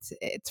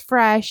 It's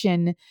fresh,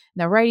 and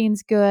the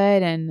writing's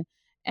good, and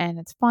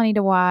it's funny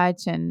to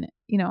watch, and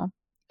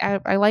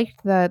I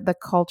liked the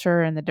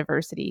culture and the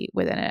diversity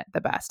within it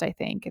the best. I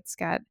think it's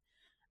got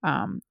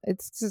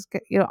it's just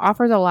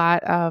offers a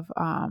lot of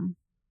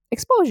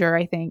exposure,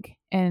 I think,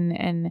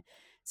 and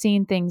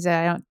seeing things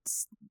that I don't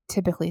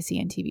typically see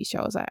in TV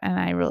shows, and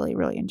I really,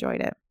 really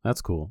enjoyed it.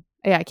 That's cool.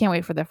 Yeah, I can't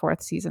wait for the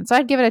 4th season. So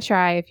I'd give it a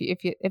try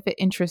if it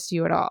interests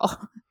you at all.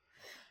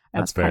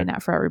 That's probably fair.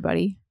 not for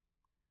everybody.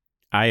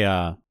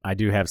 I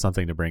do have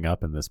something to bring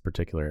up in this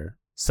particular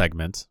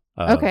segment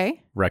of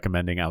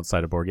recommending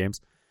outside of board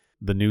games.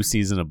 The new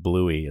season of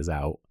Bluey is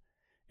out,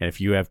 and if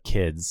you have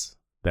kids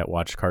that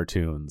watch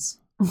cartoons,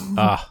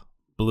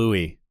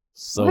 Bluey,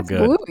 so What's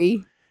good.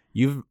 Bluey?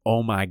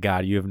 Oh my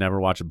God, you have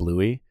never watched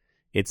Bluey?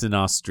 It's an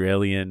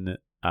Australian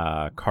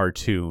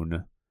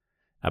cartoon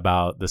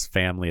about this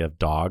family of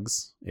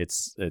dogs.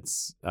 It's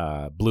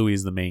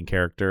Bluey's the main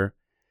character,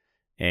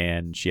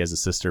 and she has a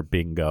sister,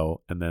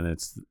 Bingo, and then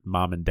it's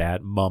mom and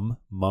dad.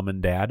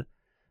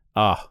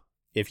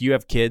 If you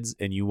have kids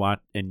and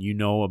you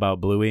know about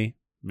Bluey,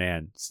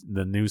 man,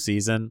 the new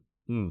season,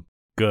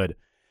 good.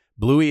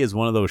 Bluey is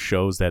one of those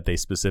shows that they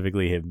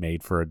specifically have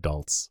made for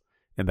adults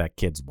and that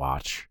kids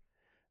watch.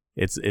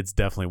 It's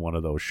definitely one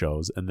of those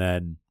shows. And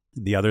then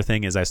the other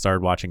thing is I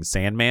started watching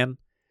Sandman.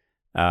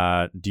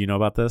 Do you know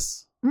about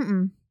this? I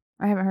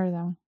haven't heard of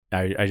that one.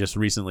 I just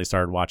recently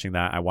started watching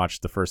that. I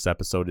watched the first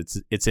episode.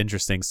 It's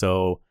interesting.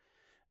 So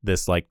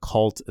this like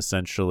cult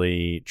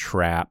essentially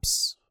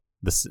traps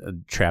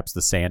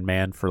the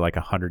Sandman for like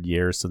 100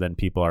 years. So then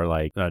people are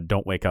like,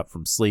 don't wake up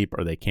from sleep,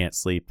 or they can't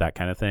sleep, that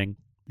kind of thing.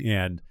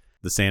 And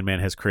the Sandman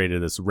has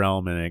created this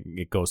realm, and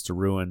it goes to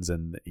ruins,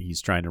 and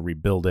he's trying to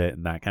rebuild it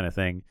and that kind of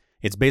thing.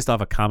 It's based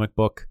off a comic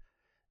book.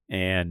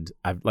 And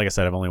like I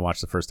said, I've only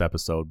watched the first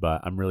episode,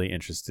 but I'm really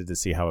interested to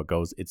see how it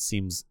goes. It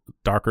seems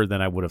darker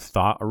than I would have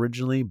thought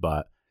originally,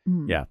 but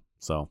yeah.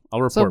 So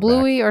I'll report. So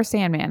Bluey or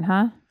Sandman,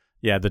 huh?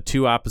 Yeah, the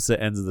two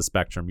opposite ends of the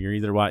spectrum. You're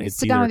either watching.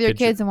 Sit down with your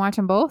kids and watch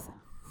them both.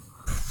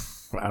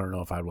 I don't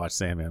know if I'd watch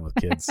Sandman with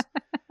kids.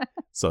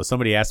 So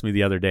somebody asked me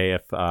the other day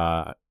if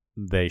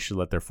they should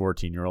let their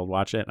 14-year-old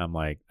watch it, and I'm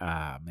like,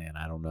 man,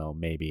 I don't know,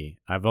 maybe.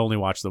 I've only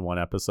watched the one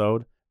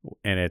episode,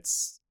 and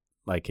it's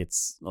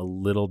a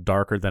little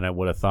darker than I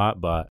would have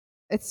thought, but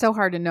it's so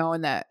hard to know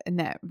in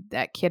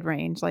that kid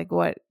range, like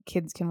what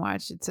kids can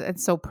watch.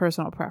 It's so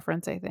personal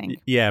preference, I think.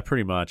 Yeah,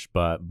 pretty much.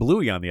 But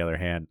Bluey, on the other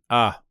hand,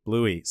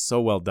 Bluey,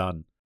 so well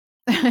done.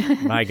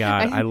 My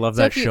God, I love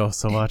that show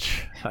so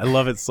much. I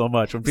love it so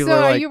much. When people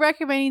are you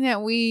recommending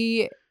that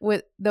we,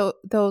 with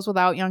those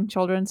without young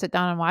children, sit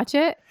down and watch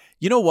it?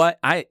 You know what?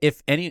 I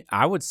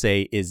would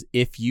say is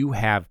if you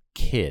have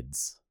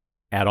kids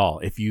at all,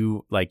 if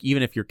you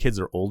even if your kids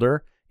are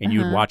older and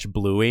you would watch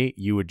Bluey,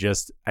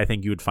 I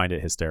think you would find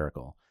it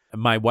hysterical.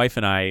 My wife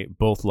and I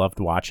both loved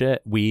to watch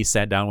it. We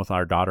sat down with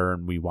our daughter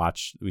and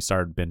we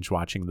started binge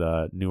watching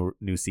the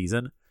new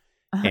season.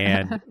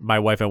 And my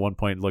wife at one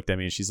point looked at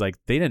me and she's like,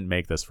 they didn't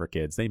make this for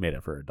kids. They made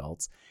it for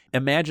adults.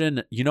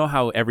 Imagine, you know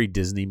how every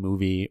Disney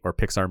movie or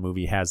Pixar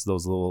movie has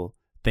those little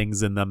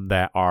things in them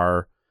that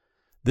are,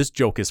 this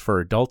joke is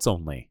for adults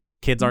only.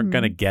 Kids aren't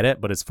going to get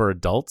it, but it's for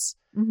adults.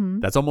 Mm-hmm.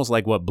 That's almost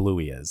like what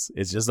Bluey is.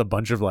 It's just a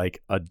bunch of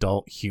like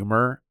adult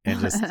humor and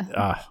just,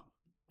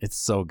 It's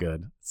so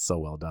good. It's so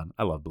well done.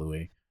 I love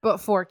Bluey. But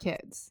for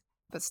kids.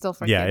 But still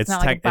for Yeah, kids. it's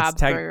Not like a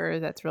Bob's Burger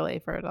that's really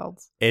for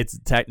adults. It's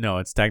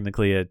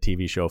technically a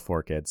TV show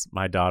for kids.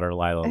 My daughter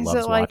Lila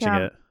loves like, watching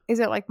it. Is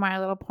it like My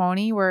Little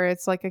Pony, where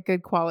it's like a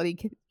good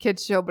quality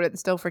kids show, but it's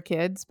still for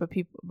kids, but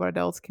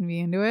adults can be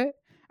into it?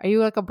 Are you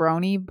like a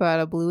brony but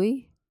a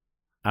Bluey?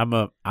 I'm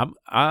a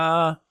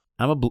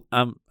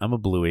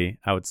Bluey,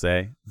 I would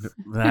say.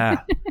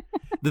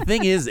 The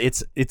thing is,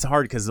 it's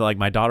hard because like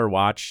my daughter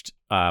watched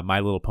My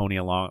Little Pony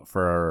along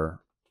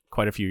for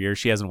quite a few years.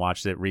 She hasn't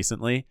watched it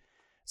recently,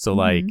 so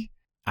like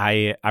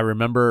I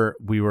remember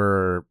we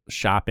were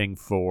shopping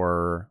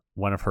for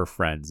one of her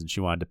friends, and she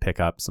wanted to pick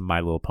up some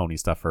My Little Pony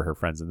stuff for her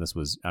friends, and this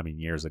was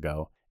years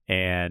ago,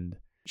 and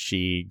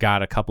she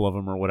got a couple of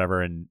them or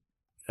whatever, and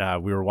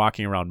we were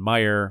walking around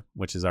Meijer,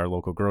 which is our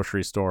local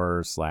grocery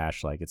store /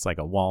 like it's like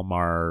a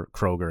Walmart,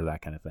 Kroger,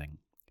 that kind of thing,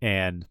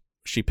 and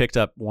she picked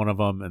up one of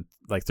them and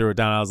like threw it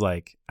down.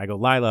 I go,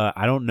 Lila,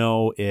 I don't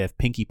know if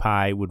Pinkie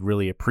Pie would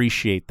really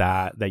appreciate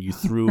that you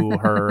threw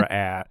her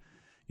at,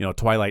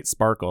 Twilight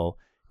Sparkle.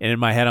 And in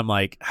my head, I'm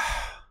like,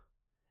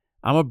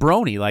 I'm a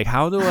brony. Like,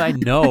 how do I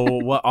know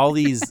what all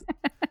these?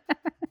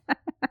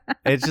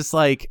 It's just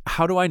like,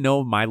 how do I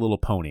know My Little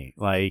Pony?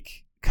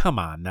 Like, come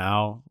on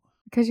now.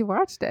 Because you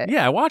watched it.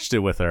 Yeah, I watched it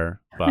with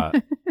her,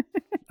 but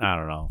I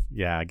don't know.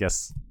 Yeah, I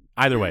guess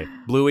either way,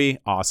 Bluey,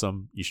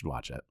 awesome. You should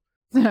watch it.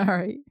 All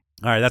right.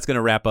 All right, that's going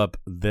to wrap up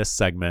this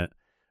segment.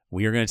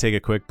 We are going to take a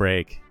quick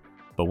break,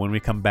 but when we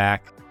come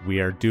back,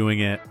 we are doing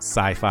it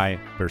sci-fi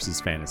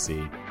versus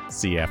fantasy.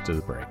 See you after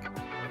the break.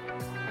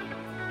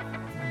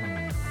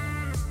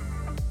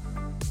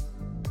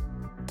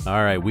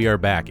 All right, we are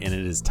back, and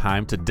it is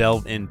time to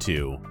delve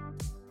into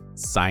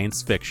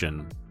science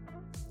fiction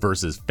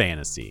versus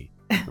fantasy.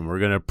 And we're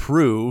going to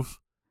prove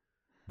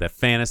that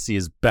fantasy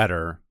is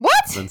better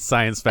than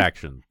science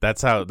fiction.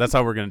 That's how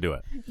we're going to do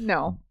it.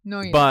 No,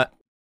 you're But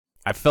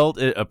I felt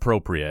it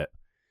appropriate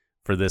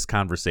for this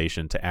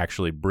conversation to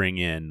actually bring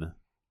in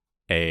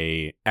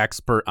a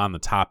expert on the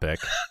topic.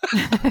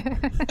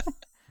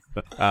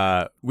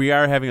 We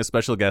are having a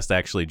special guest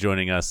actually.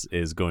 Joining us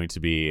is going to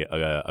be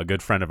a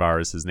good friend of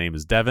ours. His name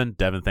is Devin.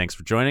 Devin, thanks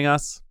for joining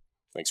us.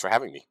 Thanks for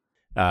having me.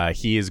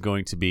 He is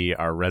going to be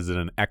our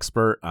resident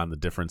expert on the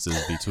differences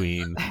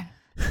between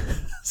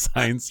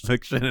science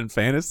fiction and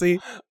fantasy.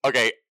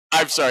 Okay,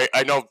 I'm sorry.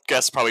 I know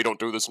guests probably don't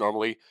do this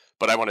normally,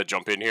 but I want to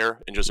jump in here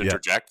and just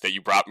interject that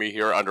you brought me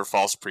here under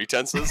false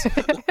pretenses.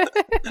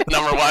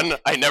 Number one,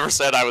 I never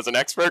said I was an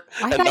expert.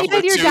 I thought you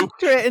had your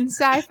doctorate in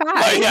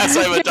sci-fi. Yes,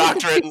 I have a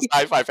doctorate in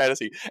sci-fi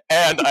fantasy.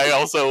 And I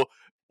also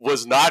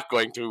was not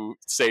going to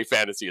say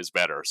fantasy is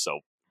better. So,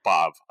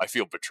 Bob, I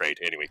feel betrayed.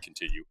 Anyway,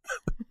 continue.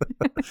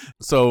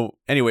 So,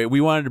 anyway,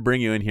 we wanted to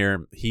bring you in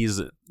here.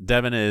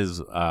 Devin is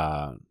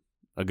a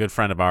good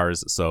friend of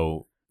ours,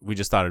 so we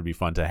just thought it'd be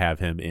fun to have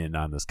him in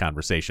on this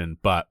conversation.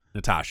 But,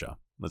 Natasha,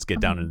 let's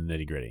get down to the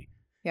nitty-gritty.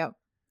 Yep.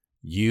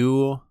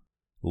 You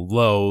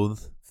loathe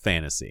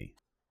fantasy.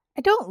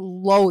 I don't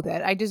loathe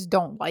it. I just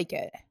don't like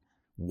it.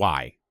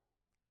 Why?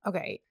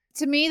 Okay.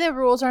 To me, the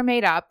rules are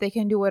made up. They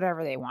can do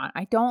whatever they want.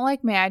 I don't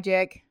like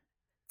magic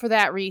for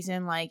that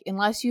reason. Like,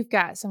 unless you've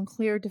got some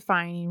clear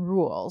defining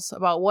rules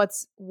about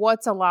what's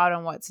allowed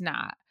and what's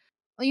not.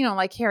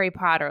 Like Harry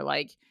Potter,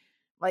 like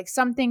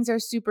some things are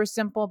super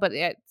simple, but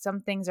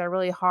some things are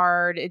really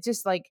hard. It's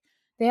just like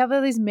they have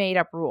all these made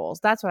up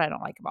rules. That's what I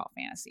don't like about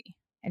fantasy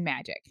and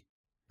magic.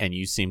 And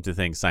you seem to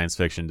think science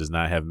fiction does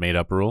not have made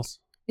up rules?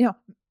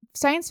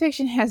 Science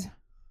fiction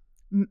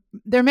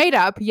they're made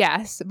up,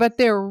 yes, but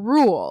they're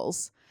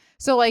rules.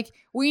 So like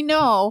we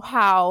know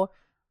how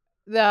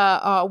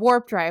the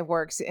warp drive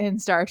works in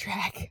Star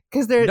Trek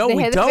because they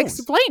have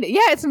explained it.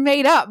 Yeah, it's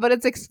made up, but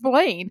it's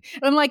explained.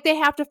 And like they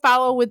have to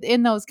follow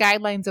within those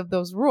guidelines of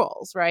those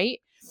rules, right?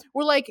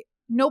 We're like,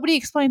 nobody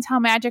explains how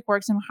magic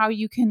works and how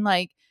you can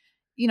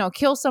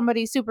kill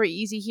somebody super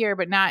easy here,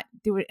 but not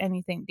do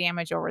anything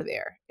damage over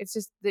there. It's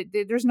just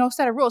there's no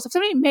set of rules. If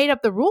somebody made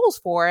up the rules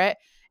for it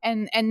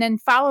and then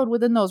followed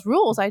within those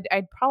rules, I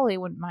probably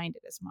wouldn't mind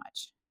it as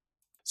much.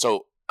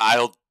 So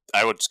I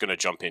was going to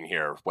jump in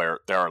here where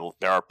there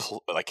are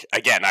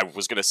again, I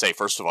was going to say,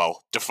 first of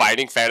all,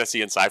 defining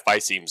fantasy and sci-fi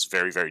seems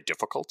very, very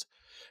difficult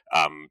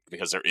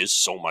because there is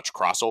so much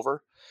crossover.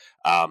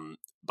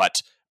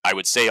 But I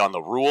would say on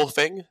the rule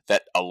thing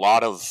that a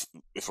lot of,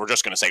 if we're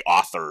just going to say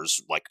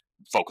authors, like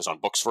focus on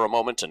books for a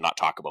moment and not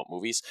talk about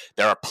movies,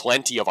 there are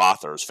plenty of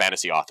authors,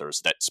 fantasy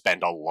authors, that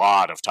spend a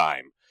lot of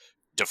time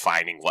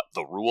defining what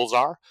the rules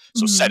are.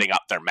 So setting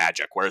up their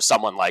magic. Whereas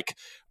someone like,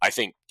 I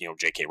think,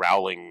 J.K.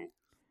 Rowling,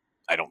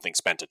 I don't think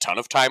spent a ton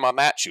of time on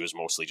that. She was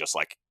mostly just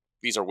like,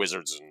 these are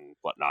wizards and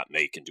whatnot, and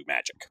they can do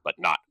magic, but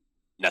not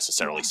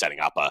necessarily setting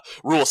up a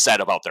rule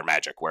set about their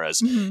magic.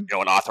 Whereas, an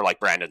author like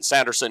Brandon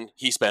Sanderson,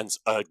 he spends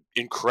an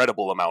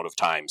incredible amount of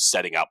time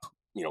setting up,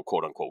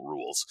 quote unquote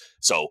rules.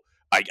 So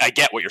I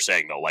get what you're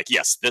saying though. Like,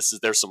 yes,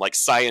 there's some like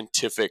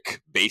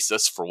scientific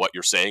basis for what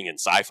you're saying in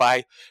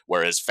sci-fi,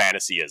 whereas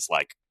fantasy is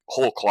like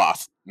whole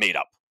cloth made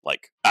up,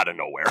 like out of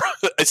nowhere,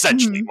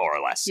 essentially, more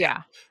or less.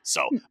 Yeah.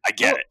 So I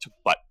get it,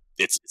 but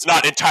it's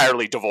not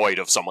entirely devoid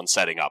of someone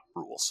setting up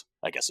rules,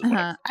 I guess. Is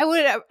what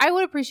I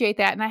would appreciate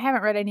that, and I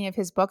haven't read any of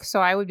his books, so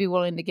I would be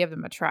willing to give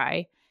them a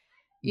try.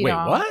 Wait,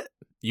 what?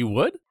 You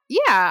would? Yeah,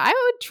 I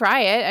would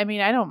try it. I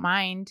mean, I don't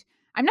mind.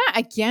 I'm not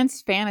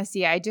against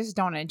fantasy. I just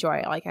don't enjoy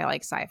it like I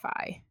like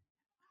sci-fi.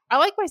 I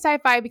like my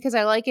sci-fi because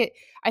I like it.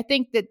 I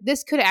think that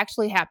this could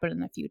actually happen in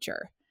the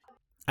future.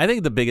 I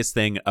think the biggest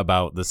thing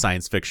about the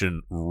science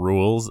fiction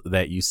rules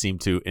that you seem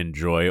to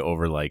enjoy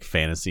over like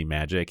fantasy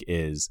magic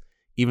is,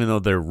 even though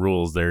they're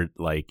rules, they're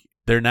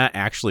not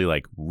actually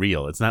like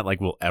real. It's not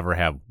like we'll ever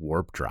have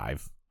warp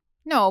drive.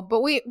 No,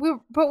 but we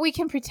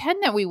can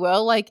pretend that we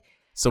will. Like,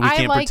 so we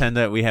can't pretend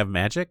that we have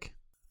magic?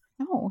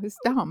 No, it's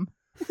dumb.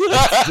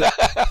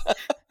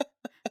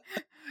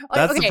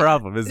 That's the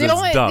problem. Is it's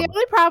dumb. The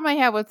only problem I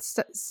have with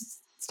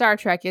Star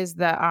Trek is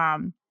the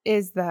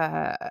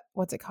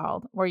what's it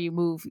called? Where you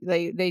move,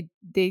 they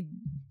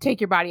take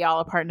your body all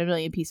apart in a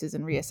million pieces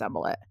and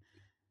reassemble it.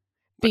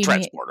 The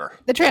transporter.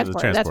 The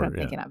transporter. That's what I'm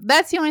thinking of.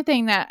 That's the only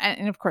thing that,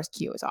 and of course,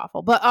 Q is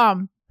awful. But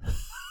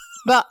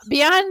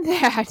beyond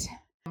that,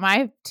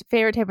 my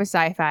favorite type of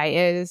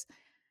sci-fi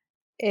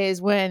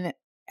is when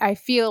I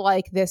feel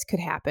like this could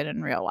happen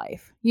in real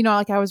life. You know,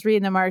 like I was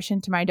reading The Martian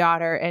to my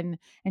daughter, and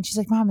she's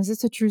like, "Mom, is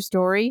this a true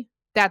story?"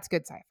 That's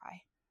good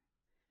sci-fi,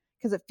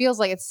 because it feels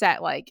like it's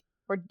set like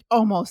we're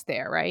almost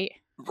there, right?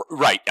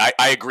 Right.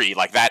 I agree.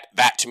 Like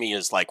that to me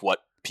is like what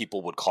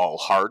people would call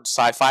hard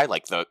sci-fi.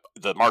 Like the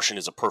Martian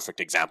is a perfect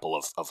example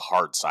of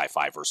hard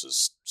sci-fi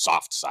versus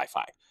soft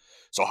sci-fi.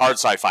 So hard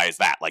sci-fi is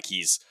that, like,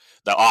 he's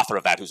the author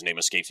of that, whose name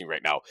escapes me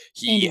right now.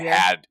 He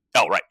had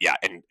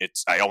and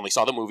I only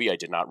saw the movie. I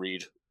did not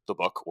read the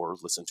book or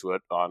listen to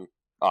it on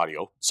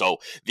audio. So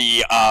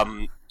the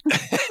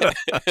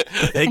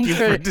thank you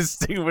for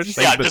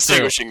distinguishing. Yeah,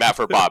 distinguishing that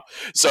for Bob.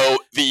 So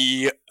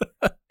the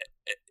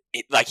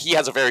like, he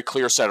has a very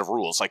clear set of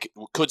rules. Like,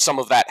 could some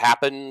of that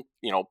happen?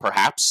 You know,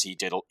 perhaps he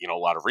did, a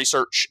lot of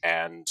research,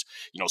 and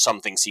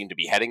some things seem to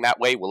be heading that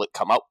way. Will it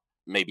come up?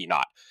 Maybe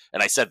not.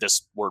 And I said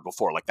this word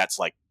before. Like, that's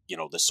like,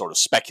 this sort of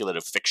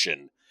speculative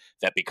fiction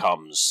that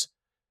becomes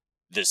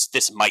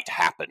this might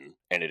happen,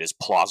 and it is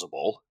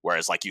plausible.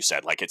 Whereas, like you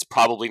said, like, it's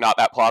probably not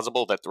that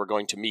plausible that we're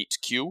going to meet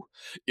Q,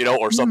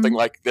 or something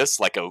like this,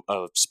 like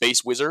a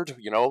space wizard,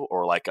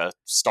 or like a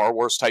Star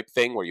Wars type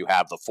thing where you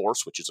have the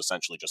Force, which is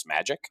essentially just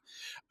magic.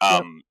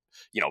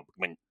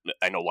 When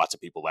I know lots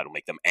of people that'll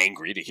make them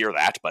angry to hear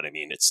that, but I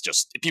mean, it's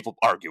just, people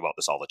argue about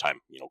this all the time.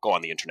 Go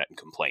on the internet and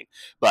complain.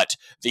 But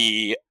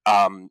the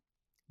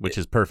which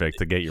is perfect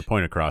to get your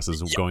point across,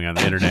 is going on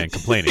the internet and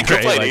complaining.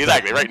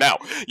 Exactly, right now.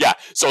 Yeah.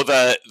 So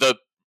the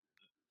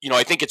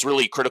I think it's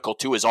really critical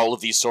too, is all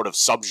of these sort of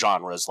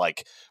subgenres,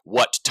 like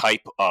what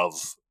type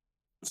of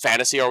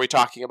fantasy are we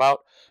talking about?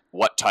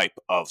 What type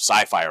of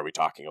sci-fi are we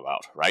talking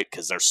about, right?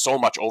 Because there's so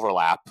much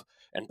overlap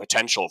and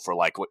potential for,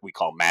 like, what we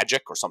call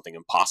magic or something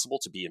impossible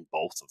to be in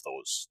both of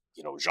those,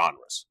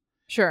 genres.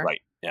 Sure.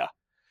 Right. Yeah.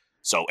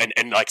 So,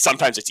 and like,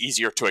 sometimes it's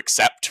easier to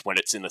accept when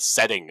it's in the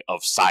setting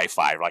of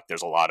sci-fi. Like,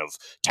 there's a lot of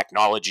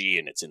technology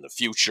and it's in the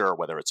future,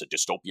 whether it's a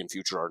dystopian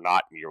future or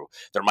not. And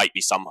there might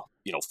be some,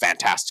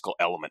 fantastical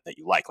element that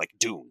you like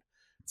Dune,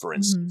 for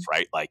instance,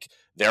 right? Like,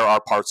 there are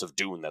parts of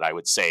Dune that I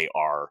would say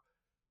are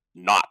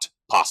not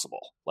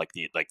possible. Like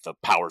the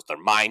powers, their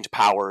mind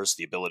powers,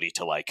 the ability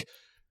to, like,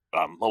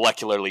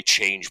 molecularly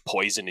change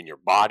poison in your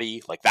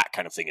body, like that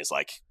kind of thing is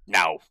like,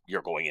 now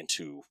you're going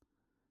into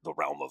the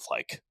realm of,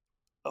 like,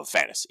 of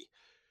fantasy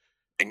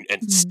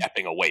and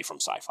stepping away from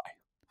sci-fi.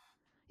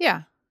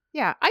 Yeah.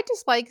 I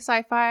just like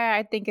sci-fi.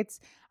 I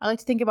like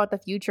to think about the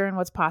future and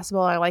what's possible.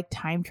 I like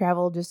time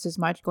travel just as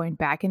much, going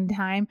back in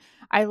time.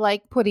 I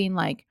like putting,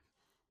 like,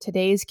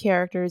 today's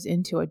characters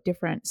into a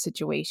different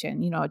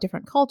situation, a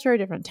different culture,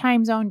 different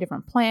time zone,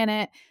 different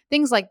planet,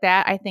 things like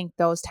that. I think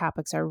those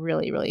topics are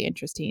really, really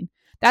interesting.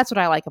 That's what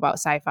I like about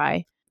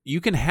sci-fi.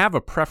 You can have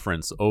a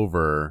preference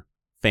over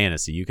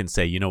fantasy. You can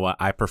say, you know what,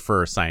 I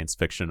prefer science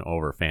fiction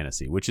over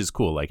fantasy, which is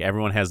cool. Like,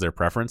 everyone has their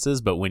preferences,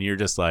 but when you're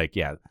just like,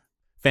 yeah,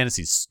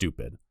 fantasy's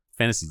stupid,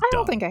 fantasy's dumb. I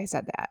don't think I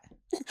said that.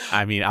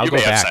 I mean, I'll go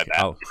back.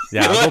 I'll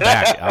go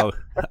back.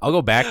 I'll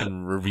go back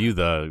and review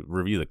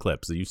the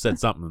clips. So you said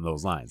something in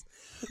those lines.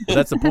 But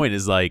that's the point,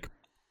 is like,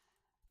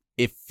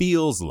 it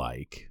feels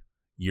like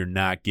you're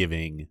not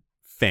giving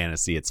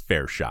fantasy its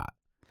fair shot,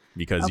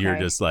 because you're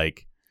just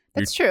like,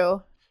 that's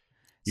true.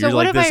 You're so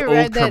like this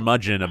old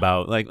curmudgeon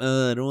about, like,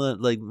 I don't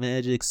want, like,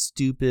 magic,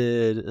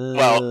 stupid.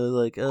 I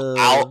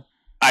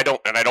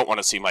don't want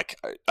to seem like,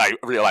 I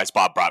realize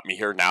Bob brought me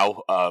here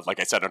now,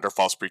 like I said, under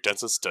false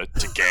pretenses to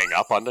gang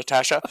up on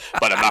Natasha,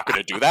 but I'm not going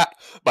to do that.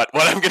 But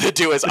what I'm going to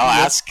do is I'll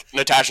ask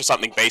Natasha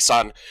something based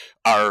on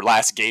our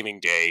last gaming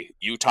day.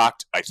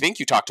 I think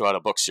you talked about a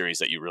book series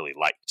that you really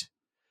liked,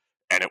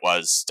 and it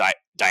was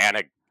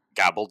Diana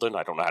Gabaldon.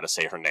 I don't know how to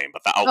say her name,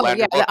 but the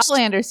Outlander books. The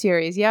Outlander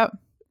series. Yep.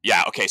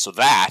 Yeah. Okay. So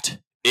that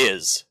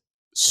is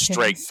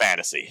straight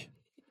fantasy.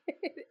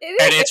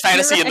 And it's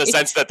fantasy in the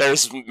sense that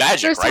there's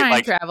magic, there's right?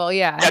 Time travel,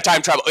 yeah. Yeah,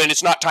 time travel, and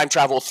it's not time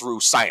travel through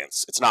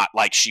science. It's not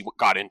like she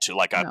got into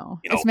like a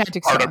it's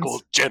magic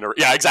particle stones.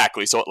 Yeah,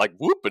 exactly. So it like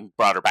whoop and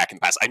brought her back in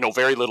the past. I know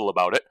very little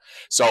about it,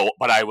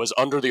 but I was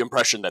under the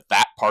impression that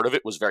part of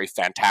it was very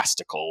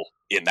fantastical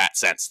in that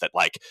sense, that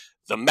like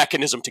the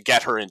mechanism to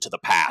get her into the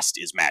past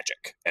is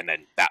magic, and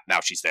then now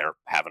she's there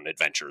having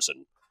adventures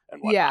and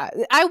whatnot. Yeah,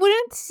 I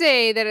wouldn't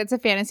say that it's a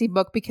fantasy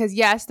book because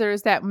yes,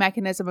 there's that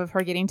mechanism of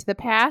her getting to the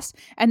past,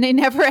 and they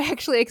never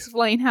actually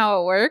explain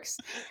how it works.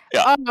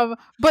 Yeah.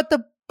 But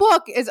the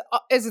book is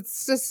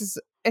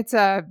it's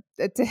a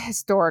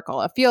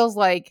historical. It feels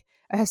like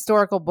a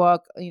historical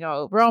book,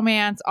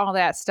 romance, all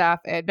that stuff,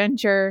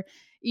 adventure.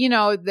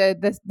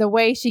 The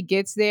way she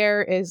gets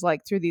there is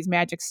like through these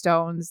magic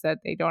stones that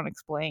they don't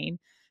explain.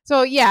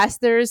 So yes,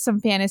 there is some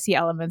fantasy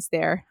elements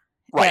there.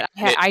 Right.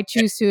 That I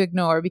choose to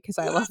ignore because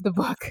I love the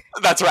book.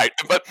 That's right.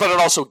 But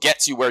it also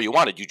gets you where you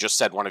wanted. You just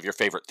said one of your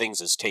favorite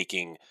things is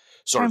taking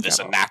sort of this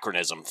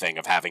anachronism thing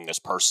of having this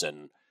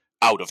person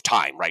out of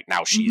time. Right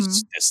now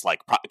she's this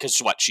like,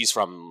 because she's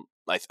from,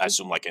 I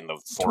assume like in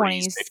the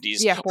 40s,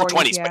 50s, yeah, 40s,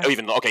 20s, yeah. but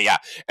even, okay, yeah.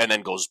 And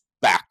then goes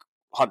back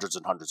hundreds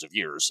and hundreds of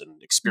years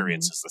and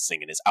experiences this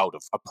thing and is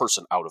a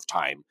person out of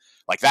time.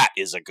 Like that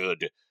is a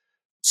good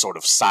sort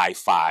of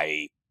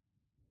sci-fi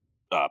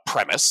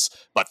premise,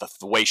 but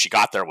the way she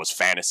got there was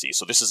fantasy.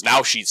 So this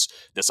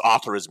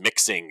author is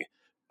mixing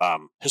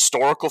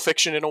historical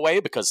fiction in a way,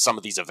 because some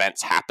of these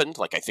events happened.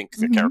 Like I think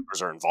the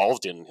characters are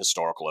involved in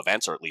historical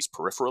events, or at least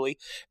peripherally.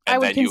 And I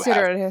would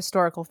consider it a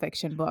historical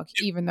fiction book,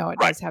 even though it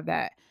does have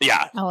that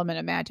element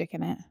of magic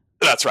in it.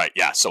 That's right.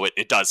 Yeah. So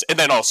it does. And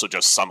then also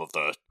just some of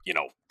the,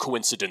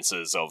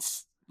 coincidences of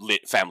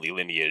family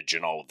lineage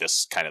and all of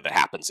this kind of that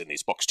happens in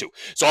these books too.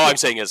 So all I'm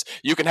saying is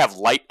you can have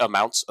light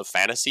amounts of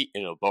fantasy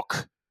in a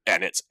book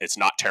and it's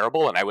not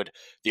terrible. And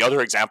the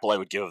other example I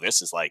would give of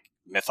this is like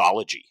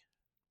mythology,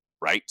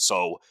 right?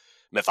 So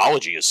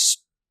mythology is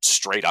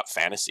straight up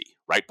fantasy,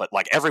 right? But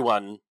like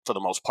everyone, for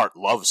the most part,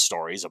 loves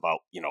stories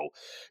about,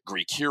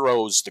 Greek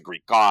heroes, the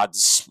Greek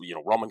gods,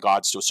 Roman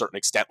gods to a certain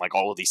extent, like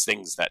all of these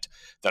things that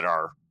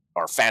are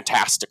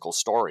fantastical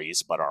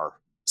stories, but are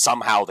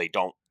somehow they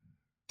don't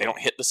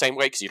hit the same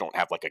way because you don't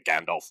have like a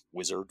Gandalf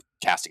wizard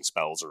casting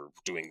spells or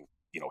doing,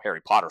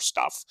 Harry Potter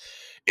stuff.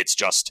 It's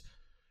just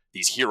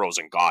these heroes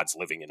and gods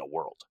living in a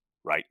world,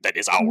 right? That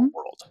is our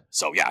world.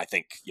 So yeah, I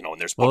think, and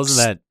there's books.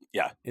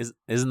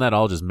 Isn't that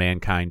all just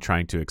mankind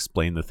trying to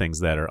explain the things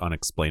that are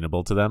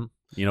unexplainable to them,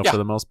 for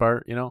the most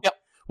part, Yep.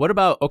 What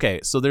about, okay,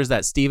 so there's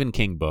that Stephen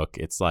King book.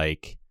 It's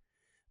like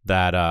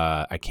that,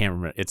 I can't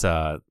remember. It's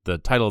the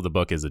title of the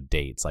book is a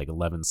date. It's like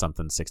 11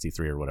 something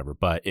 63 or whatever,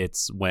 but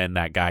it's when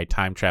that guy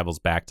time travels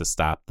back to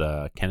stop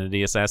the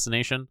Kennedy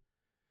assassination.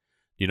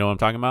 Do you know what I'm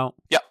talking about?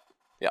 Yep.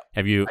 Yeah.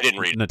 Have you, I didn't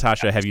read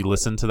Natasha, have you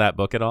listened to that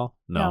book at all?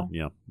 No.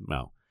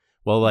 No.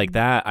 Well, like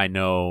that, I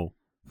know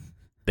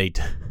they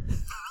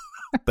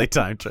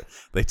time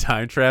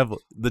travel.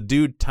 The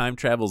dude time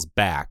travels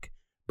back,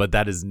 but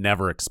that is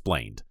never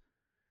explained.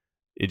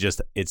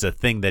 It's a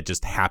thing that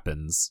just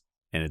happens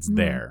and it's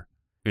there.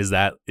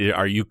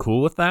 Are you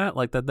cool with that?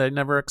 Like that they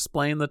never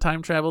explain the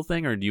time travel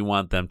thing, or do you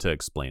want them to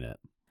explain it?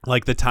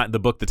 Like the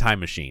book, The Time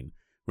Machine,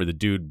 where the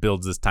dude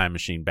builds this time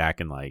machine back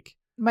in like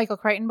Michael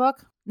Crichton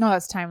book? No,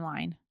 that's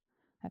Timeline.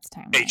 That's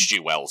Timeline.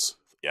 H.G. Wells.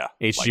 Yeah.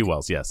 H.G.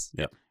 Wells, yes.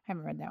 Yep. I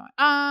haven't read that one.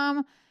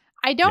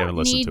 I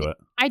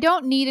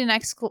don't need an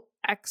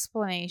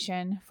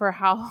explanation for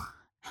how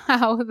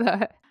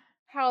the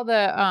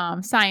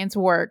science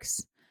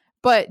works,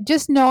 but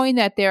just knowing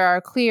that there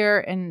are clear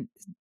and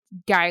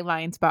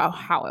guidelines about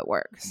how it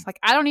works. Like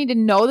I don't need to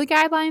know the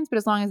guidelines, but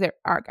as long as there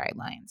are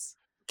guidelines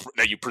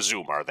that you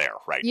presume are there,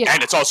 right? Yeah.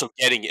 And it's also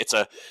it's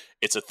a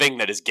thing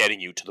that is getting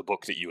you to the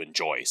book that you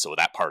enjoy. So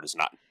that part is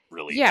not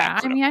really. Yeah,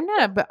 I mean,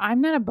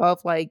 I'm not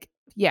above like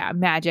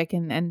magic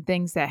and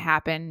things that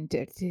happen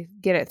to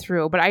get it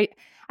through. But I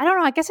don't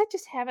know. I guess I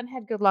just haven't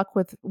had good luck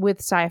with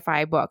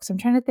sci-fi books. I'm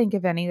trying to think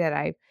of any that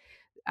I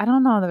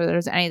don't know that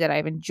there's any that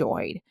I've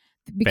enjoyed.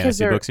 Because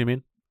fantasy books, you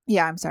mean?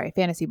 Yeah, I'm sorry,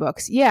 fantasy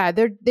books. Yeah,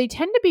 they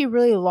tend to be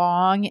really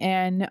long,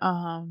 and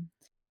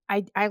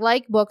I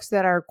like books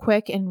that are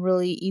quick and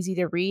really easy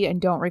to read and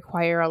don't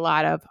require a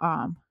lot of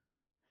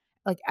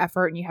like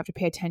effort, and you have to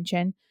pay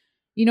attention.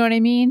 You know what I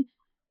mean?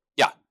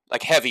 Yeah,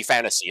 like heavy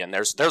fantasy, and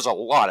there's a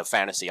lot of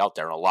fantasy out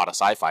there and a lot of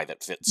sci-fi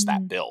that fits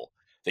that bill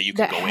that you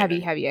can go heavy,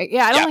 in. Heavy.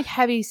 Yeah, I don't like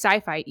heavy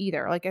sci-fi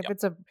either. Like if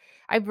it's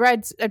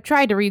I've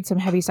tried to read some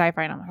heavy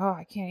sci-fi, and I'm like, oh,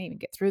 I can't even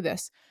get through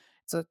this.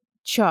 It's a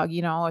chug,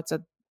 it's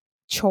a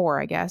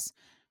chore, I guess.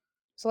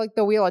 So like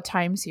the Wheel of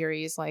Time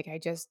series, like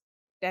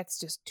that's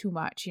just too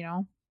much,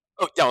 Oh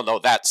no,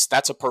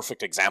 that's a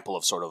perfect example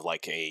of sort of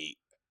like a,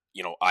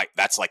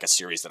 that's like a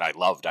series that I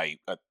loved.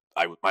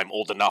 I'm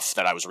old enough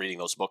that I was reading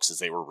those books as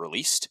they were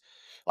released,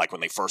 like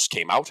when they first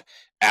came out.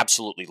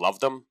 Absolutely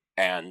loved them,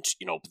 and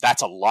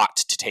that's a lot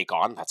to take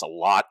on. That's a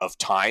lot of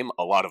time,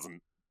 a lot of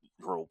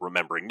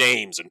remembering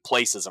names and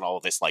places and all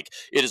of this. Like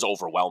it is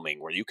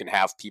overwhelming. Where you can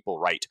have people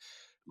write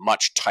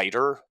much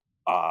tighter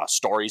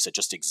stories that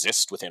just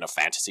exist within a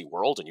fantasy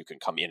world, and you can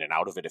come in and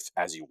out of it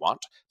as you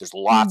want. There's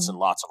lots and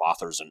lots of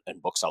authors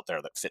and books out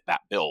there that fit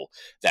that bill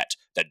that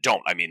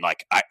don't. I mean,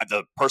 like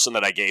the person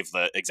that I gave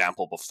the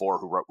example before,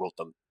 who wrote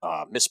the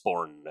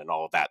Mistborn and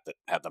all of that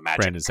had the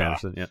magic. Brandon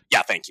Sanderson,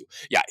 yeah, thank you.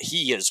 Yeah,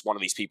 he is one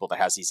of these people that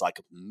has these like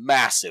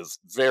massive,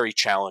 very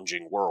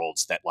challenging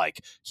worlds that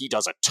like he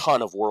does a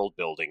ton of world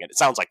building, and it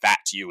sounds like that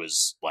to you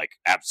is like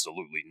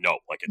absolutely no,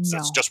 like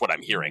it's just what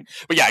I'm hearing.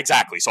 But yeah,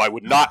 exactly. So I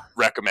would not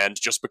recommend,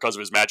 just because of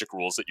his magic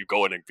rules, that you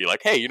go in and be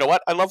like, hey, you know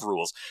what? I love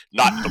rules.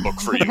 Not the book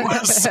for you.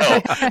 So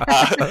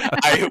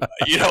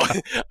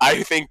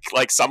I think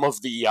like some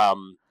of the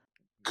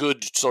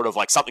good sort of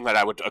like something that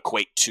I would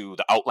equate to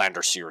the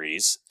Outlander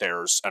series.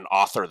 There's an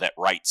author that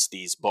writes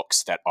these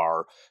books that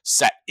are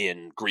set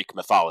in Greek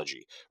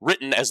mythology,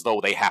 written as though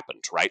they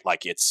happened, right?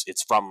 Like it's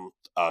from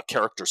a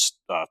character's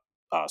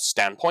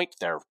standpoint.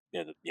 They're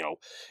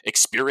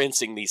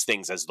experiencing these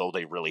things as though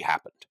they really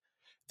happened.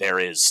 There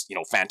is,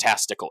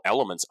 fantastical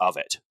elements of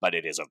it, but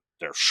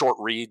they're short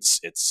reads.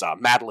 It's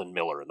Madeline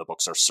Miller, and the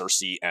books are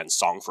Circe and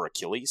Song for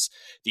Achilles.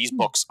 These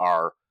books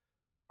are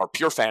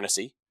pure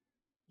fantasy,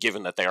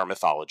 given that they are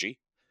mythology,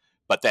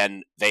 but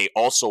then they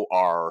also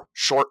are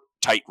short,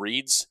 tight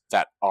reads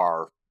that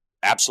are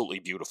absolutely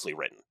beautifully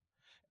written.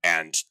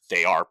 And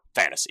they are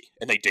fantasy,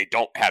 and they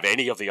don't have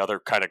any of the other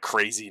kind of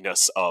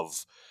craziness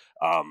of,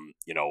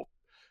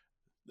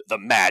 the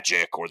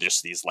magic, or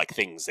just these like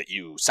things that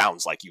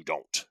sounds like you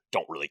don't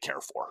really care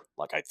for.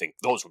 Like, I think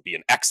those would be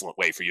an excellent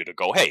way for you to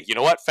go, hey, you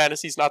know what?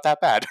 Fantasy's not that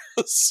bad.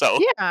 So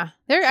yeah,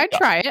 I'd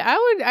try it.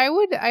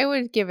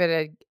 I'd give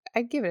it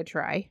a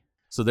try.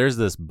 So there's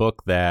this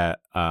book that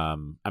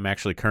I'm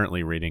actually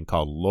currently reading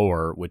called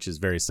Lore, which is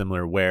very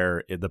similar,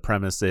 where the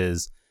premise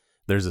is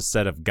there's a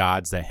set of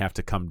gods that have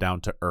to come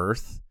down to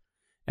Earth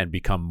and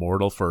become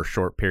mortal for a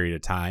short period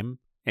of time.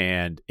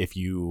 And if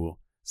you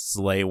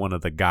slay one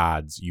of the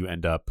gods, you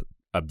end up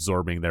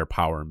absorbing their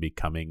power and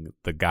becoming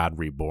the god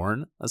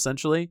reborn,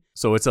 essentially.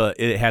 So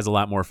it has a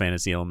lot more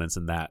fantasy elements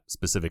in that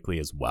specifically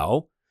as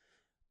well.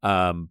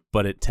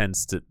 But it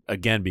tends to,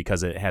 again,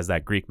 because it has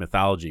that Greek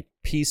mythology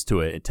piece to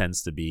it, it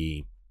tends to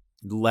be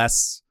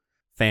less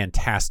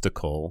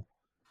fantastical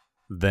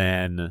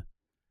than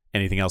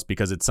anything else,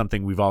 because it's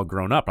something we've all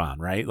grown up on,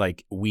 right?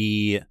 Like,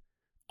 we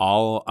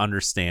all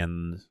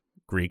understand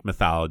Greek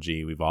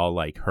mythology. We've all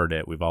like heard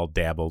it. We've all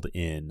dabbled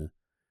in,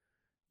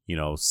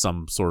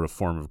 some sort of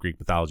form of Greek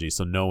mythology.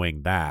 So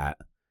knowing that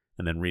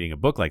and then reading a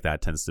book like that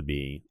tends to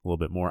be a little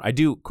bit more. I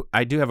do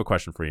have a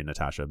question for you,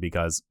 Natasha,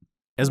 because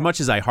as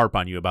much as I harp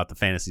on you about the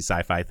fantasy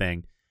sci-fi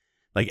thing,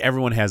 like,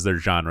 everyone has their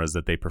genres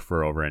that they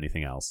prefer over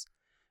anything else.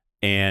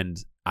 And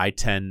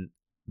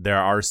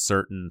there are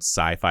certain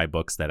sci-fi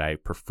books that I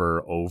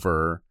prefer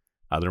over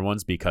other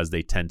ones because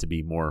they tend to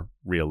be more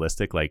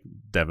realistic. Like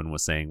Devin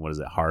was saying, what is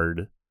it?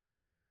 Hard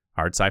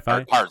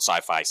sci-fi? Hard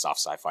sci-fi, soft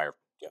sci-fi.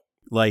 Yeah.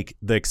 Like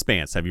The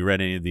Expanse. Have you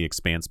read any of the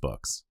Expanse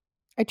books?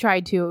 I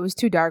tried to. It was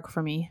too dark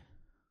for me.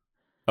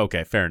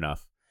 Okay, fair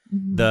enough.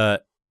 Mm-hmm.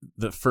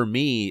 The for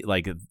me,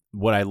 like,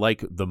 what I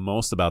like the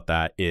most about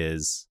that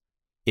is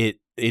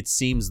it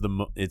seems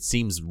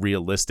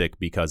realistic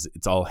because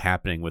it's all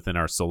happening within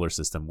our solar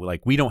system.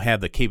 Like, we don't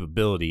have the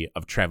capability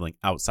of traveling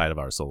outside of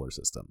our solar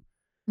system.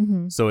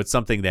 Mm-hmm. So it's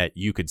something that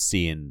you could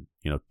see in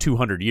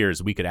 200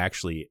 years. We could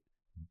actually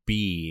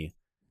be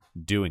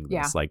doing this.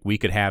 Yeah. Like, we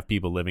could have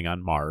people living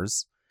on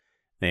Mars.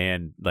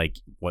 And like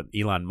what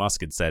Elon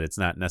Musk had said, it's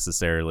not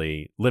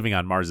necessarily living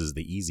on Mars is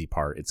the easy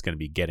part. It's going to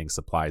be getting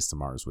supplies to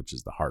Mars, which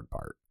is the hard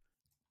part.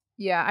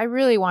 Yeah, I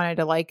really wanted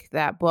to like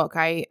that book.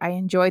 I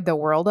enjoyed the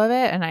world of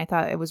it, and I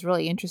thought it was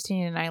really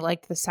interesting, and I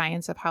liked the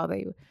science of how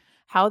they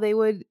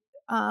would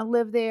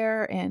live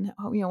there, and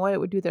what it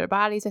would do to their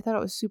bodies. I thought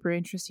it was super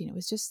interesting.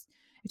 It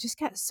just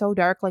got so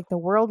dark. Like, the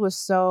world was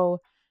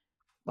so,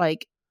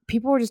 like,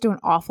 people were just doing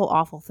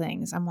awful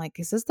things. I'm like,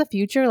 is this the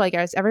future? Like,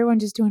 is everyone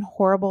just doing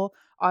horrible,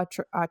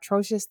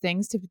 atrocious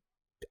things to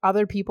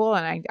other people?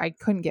 And I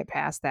couldn't get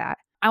past that.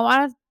 I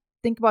want to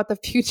think about the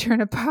future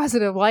in a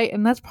positive light,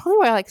 and that's probably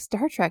why I like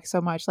Star Trek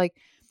so much. Like,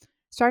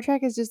 Star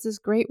Trek is just this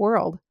great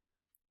world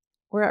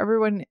where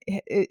everyone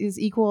is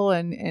equal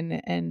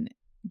and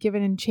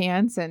given a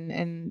chance,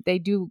 and they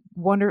do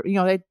wonder.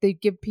 They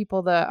give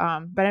people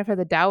the benefit of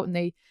the doubt, and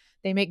they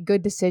make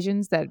good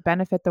decisions that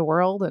benefit the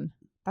world, and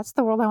that's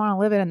the world I want to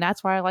live in, and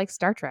that's why I like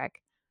Star Trek.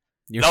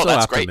 You're so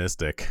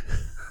optimistic.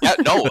 Yeah,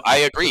 no, I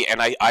agree.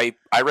 And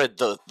I read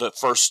the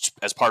first,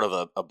 as part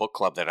of a book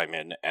club that I'm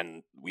in,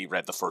 and we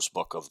read the first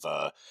book of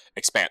the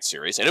Expanse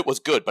series, and it was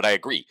good, but I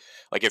agree.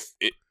 Like,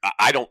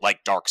 I don't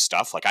like dark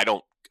stuff. Like, I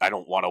don't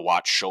want to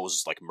watch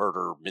shows like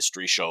murder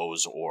mystery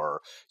shows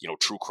or,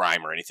 true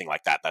crime or anything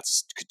like that.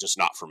 That's just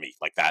not for me.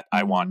 Like that. Mm-hmm.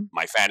 I want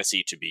my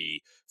fantasy to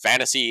be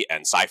fantasy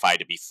and sci-fi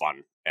to be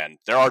fun. And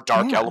there are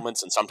dark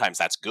elements, and sometimes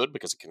that's good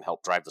because it can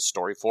help drive the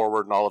story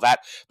forward and all of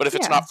that. But if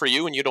it's not for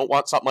you and you don't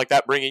want something like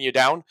that bringing you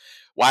down,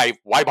 why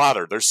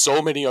bother? There's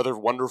so many other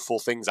wonderful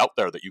things out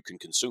there that you can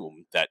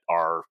consume that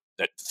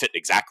fit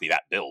exactly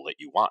that bill that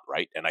you want,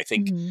 right? And I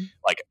think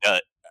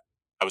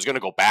I was going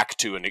to go back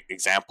to an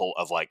example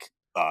of like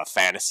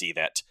fantasy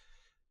that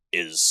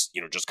is,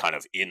 you know, just kind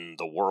of in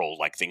the world,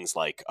 like things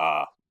like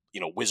you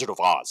know, Wizard of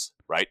Oz,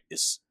 right?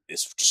 Is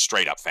just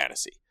straight up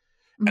fantasy.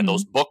 And Hmm.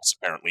 those books,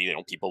 apparently, you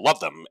know, people love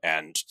them.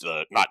 And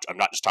I'm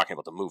not just talking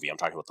about the movie. I'm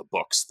talking about the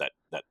books that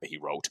he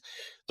wrote.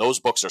 Those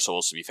books are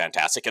supposed to be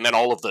fantastic. And then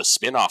all of the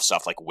spin-off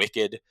stuff like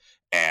Wicked,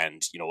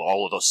 and you know,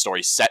 all of those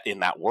stories set in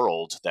that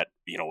world that,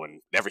 you know,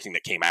 and everything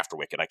that came after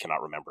Wicked. I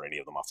cannot remember any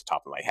of them off the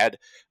top of my head.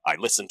 I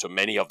listened to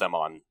many of them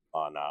on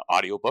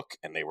audiobook,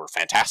 and they were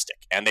fantastic.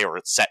 And they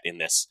were set in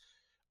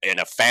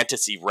a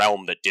fantasy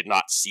realm that did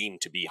not seem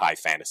to be high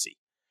fantasy,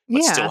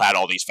 but still Yeah. had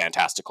all these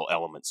fantastical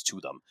elements to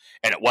them.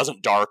 And it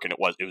wasn't dark, and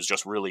it was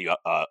just really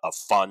a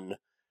fun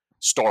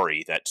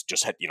story that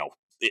just had, you know,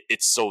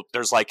 it's so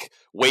there's like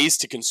ways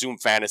to consume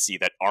fantasy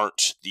that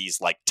aren't these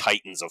like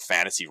titans of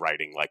fantasy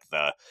writing, like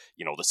the,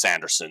 you know, the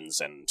Sandersons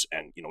and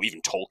you know,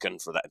 even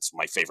Tolkien. For that, it's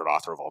my favorite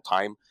author of all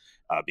time,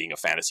 being a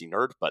fantasy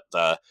nerd. But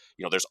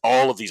you know, there's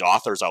all of these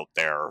authors out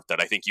there that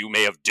I think you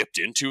may have dipped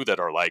into that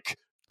are like,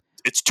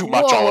 it's too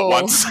much all at Whoa.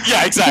 once.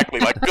 Yeah, exactly.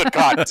 Like, good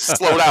God,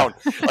 slow down.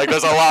 Like,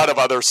 there's a lot of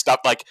other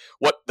stuff. Like,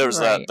 there's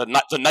Right.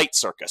 the Night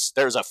Circus.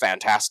 There's a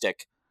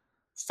fantastic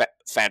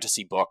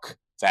fantasy book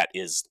that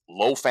is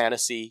low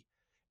fantasy,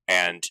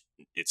 and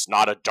it's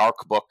not a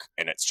dark book,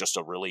 and it's just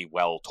a really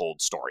well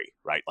told story,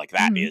 right? Like,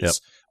 that Mhm.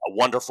 is a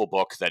wonderful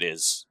book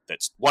that's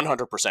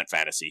 100%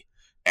 fantasy,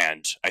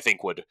 and I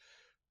think would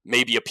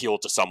maybe appeal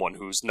to someone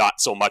who's not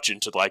so much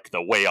into like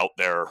the way out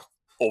there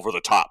over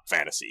the top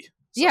fantasy.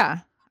 So, Yeah.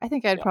 I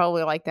think I'd yeah.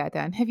 probably like that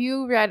then. Have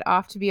you read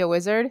Off to Be a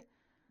Wizard?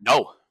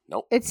 No.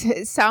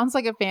 It sounds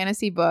like a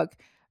fantasy book,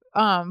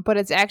 but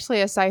it's actually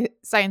a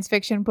science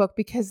fiction book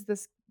because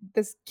this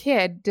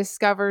kid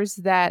discovers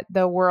that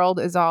the world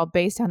is all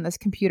based on this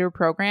computer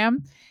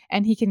program,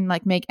 and he can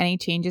like make any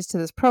changes to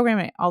this program,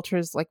 and it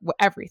alters like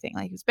everything,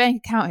 like his bank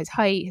account, his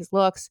height, his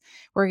looks,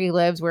 where he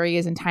lives, where he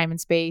is in time and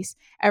space,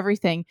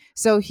 everything.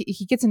 So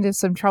he gets into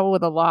some trouble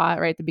with the law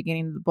right at the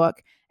beginning of the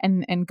book,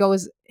 and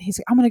goes, he's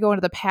like, I'm gonna go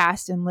into the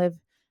past and live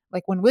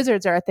like when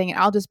wizards are a thing, and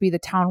I'll just be the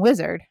town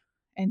wizard.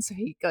 And so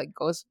he like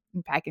goes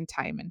back in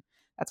time, and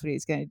that's what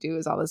he's going to do,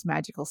 is all this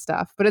magical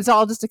stuff. But it's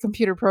all just a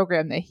computer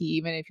program that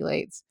he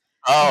manipulates.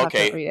 You'll Oh, have to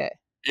okay. read it.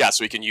 Yeah,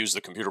 so he can use the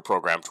computer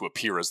program to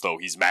appear as though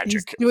he's He's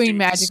magic and doing do these.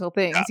 magical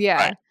Yeah, things. right.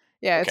 Yeah.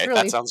 Yeah, Okay,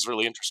 that sounds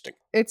really interesting.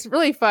 it's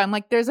really fun.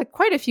 Like there's like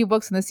quite a few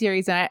books in the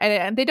series,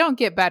 and they don't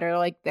get better.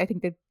 Like I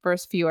think the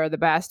first few are the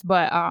best,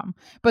 but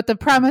the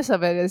premise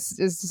of it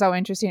is so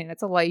interesting, and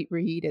it's a light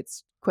read.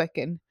 It's quick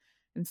and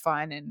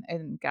fun,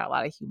 and got a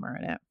lot of humor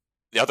in it.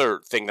 The other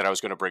thing that I was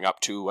going to bring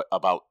up too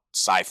about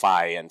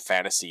sci-fi and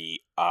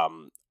fantasy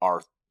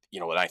are, you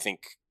know, and I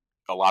think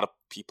a lot of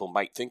people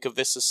might think of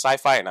this as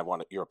sci-fi, and I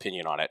want your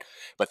opinion on it,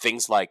 but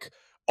things like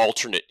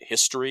alternate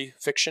history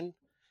fiction.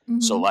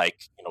 So Mm-hmm.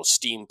 like, you know,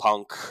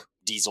 steampunk,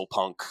 diesel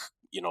punk,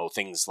 you know,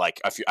 things like,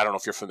 I don't know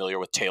if you're familiar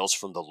with Tales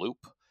from the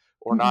Loop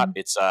or not. Mm-hmm.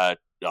 It's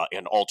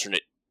an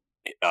alternate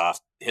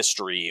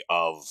history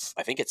of,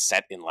 I think it's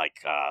set in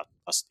like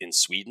in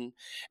Sweden,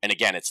 and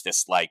again, it's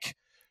this like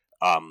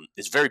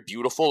it's very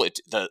beautiful.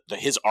 The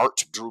his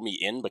art drew me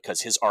in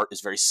because his art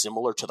is very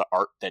similar to the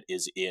art that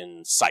is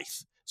in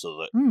Scythe.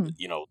 So Mm.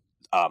 you know,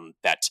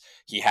 that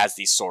he has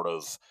these sort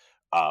of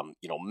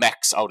you know,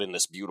 mechs out in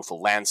this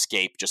beautiful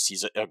landscape. Just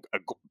he's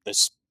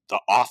this the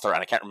author,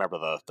 and I can't remember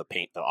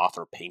the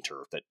author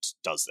painter that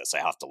does this. I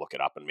have to look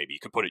it up, and maybe you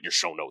could put it in your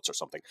show notes or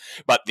something.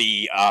 But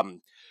the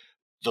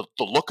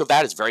look of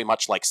that is very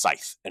much like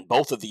Scythe, and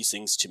both of these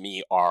things to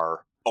me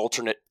are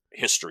alternate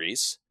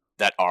histories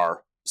that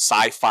are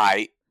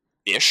sci-fi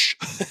ish,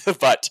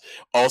 but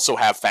also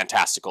have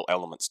fantastical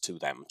elements to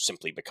them,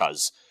 simply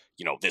because,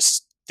 you know,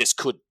 this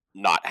could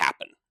not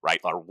happen, right,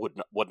 or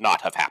would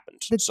not have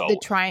happened. So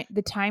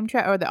The time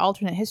travel or the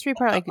alternate history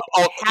part, like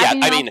yeah,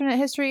 having I an mean, alternate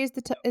history is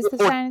the or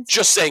science,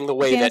 just saying the the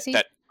way that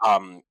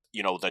fantasy.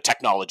 you know, the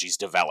technology's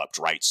developed,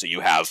 right? So you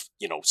have,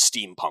 you know,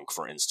 steampunk,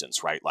 for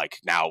instance, right? Like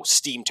now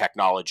steam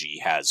technology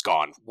has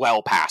gone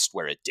well past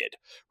where it did,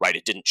 right?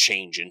 It didn't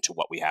change into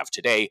what we have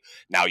today.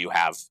 Now you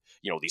have,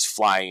 you know, these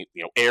flying,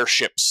 you know,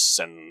 airships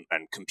and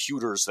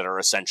computers that are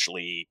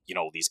essentially, you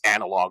know, these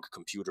analog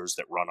computers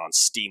that run on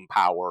steam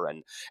power,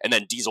 and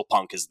then diesel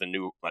punk is the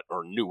new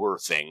or newer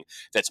thing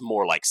that's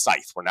more like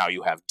Scythe, where now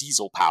you have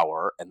diesel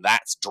power, and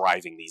that's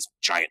driving these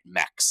giant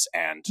mechs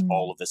and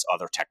all Mm. of this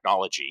other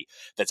technology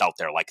that's out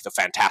there, like the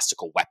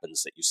fantastical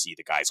weapons that you see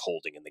the guys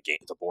holding in the game,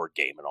 the board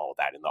game, and all of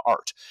that in the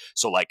art.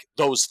 So like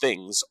those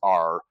things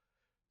are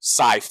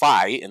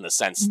sci-fi in the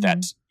sense Mhm.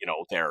 that, you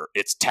know,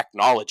 it's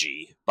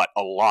technology, but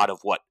a lot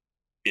of what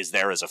is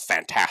there is a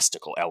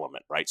fantastical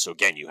element, right? So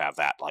again, you have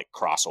that like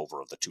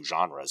crossover of the two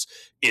genres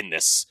in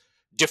this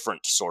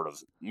different sort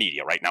of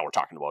media. Right now we're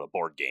talking about a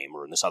board game,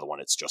 or in this other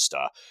one it's just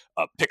a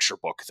picture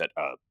book that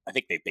I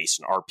think they based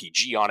an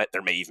RPG on it.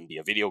 There may even be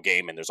a video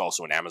game, and there's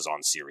also an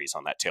Amazon series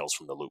on that, Tales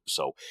from the Loop.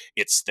 So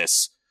it's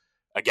this,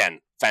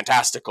 again,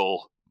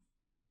 fantastical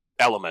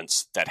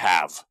elements that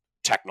have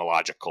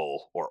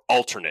technological or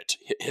alternate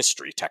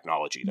history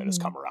technology that has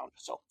Mhm. come around.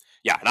 So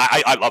Yeah, and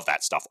I love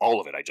that stuff.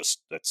 All of it. It's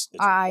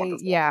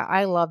wonderful.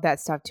 I love that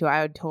stuff too.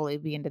 I would totally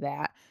be into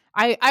that.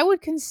 I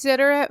would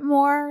consider it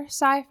more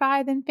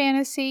sci-fi than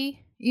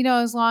fantasy,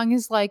 as long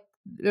as like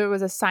there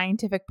was a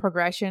scientific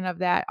progression of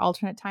that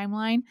alternate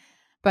timeline.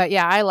 But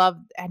yeah, I love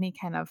any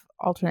kind of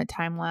alternate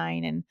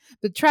timeline, and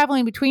the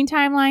traveling between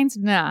timelines,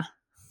 nah.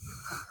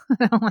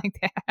 I don't like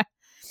that.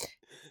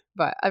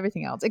 But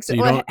everything else. So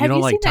you don't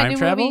like time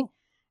travel? Movie?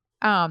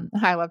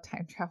 I love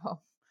time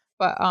travel.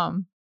 But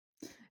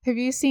have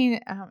you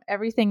seen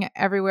Everything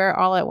Everywhere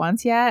All at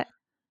Once yet?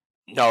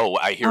 No,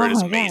 I hear it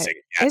is amazing.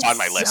 Yeah, it's on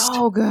my list.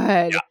 So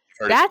good. Yeah,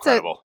 that's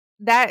incredible.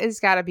 That has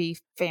got to be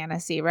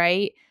fantasy,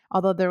 right?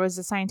 Although there was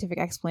a scientific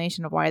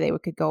explanation of why they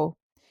could go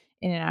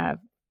in and out of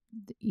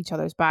each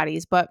other's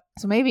bodies. But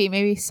so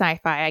maybe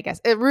sci-fi, I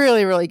guess. It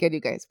really, really good. You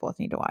guys both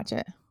need to watch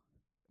it.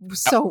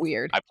 So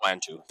weird. I plan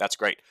to. That's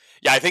great.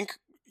 Yeah, I think,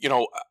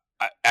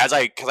 because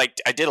I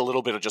did a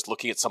little bit of just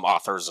looking at some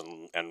authors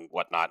and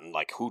whatnot, and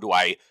like, who do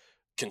I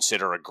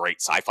consider a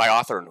great sci-fi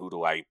author and who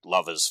do I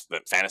love as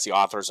fantasy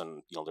authors,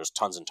 and there's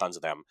tons and tons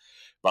of them.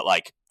 But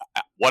like,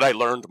 what I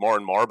learned more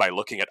and more by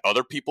looking at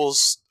other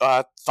people's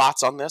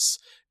thoughts on this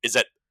is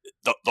that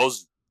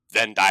those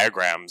Venn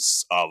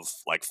diagrams of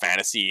like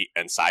fantasy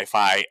and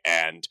sci-fi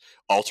and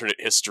alternate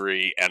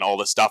history and all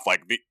this stuff,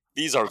 like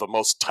these are the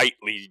most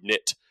tightly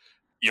knit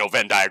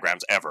Venn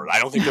diagrams ever. I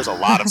don't think there's a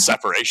lot of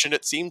separation,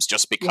 it seems,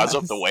 just because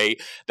of the way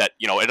that,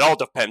 it all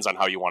depends on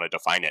how you want to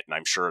define it. And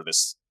I'm sure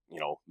this,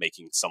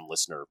 making some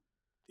listener,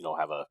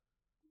 have a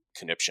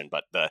conniption,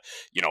 but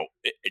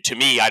to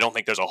me, I don't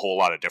think there's a whole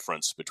lot of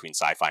difference between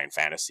sci-fi and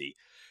fantasy.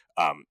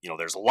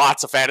 There's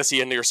lots of fantasy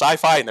in your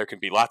sci-fi, and there can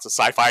be lots of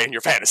sci-fi in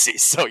your fantasy.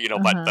 So,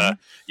 but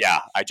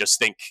I just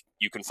think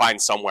you can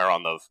find somewhere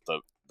on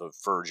the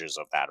verges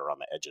of that, or on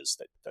the edges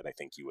that I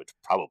think you would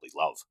probably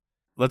love.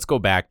 Let's go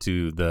back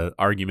to the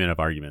argument of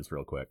arguments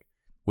real quick,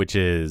 which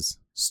is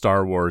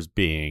Star Wars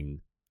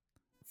being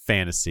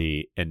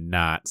fantasy and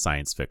not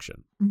science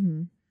fiction.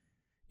 Mm-hmm.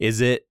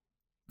 Is it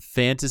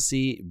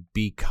fantasy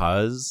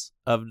because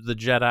of the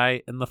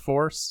Jedi and the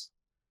Force?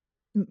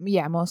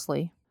 Yeah,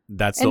 mostly.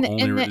 That's the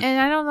only reason. And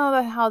I don't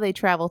know how they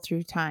travel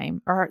through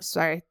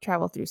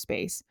travel through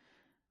space.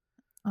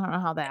 I don't know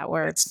how that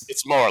works.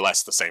 It's more or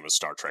less the same as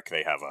Star Trek.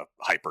 They have a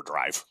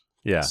hyperdrive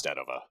instead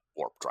of a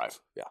warp drive.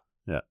 Yeah.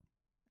 Yeah.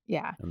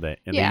 Yeah. And they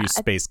use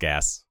space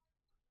gas.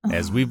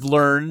 As we've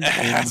learned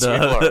there's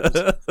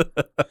a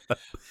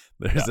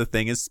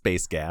thing as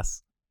space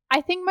gas. I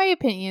think my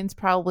opinions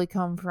probably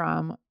come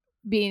from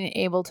being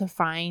able to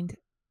find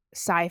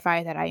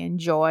sci-fi that I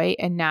enjoy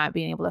and not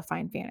being able to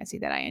find fantasy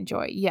that I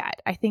enjoy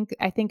yet. I think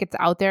it's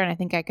out there, and I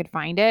think I could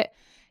find it,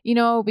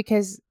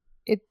 because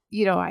it,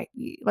 I,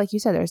 like you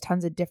said, there's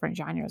tons of different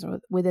genres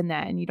within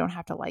that, and you don't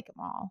have to like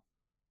them all.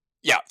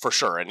 Yeah, for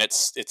sure. And it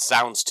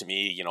sounds to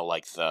me,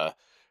 like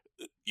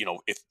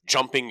if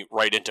jumping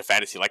right into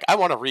fantasy, like I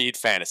want to read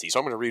fantasy, so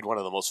I'm going to read one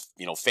of the most,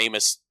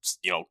 famous,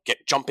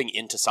 jumping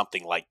into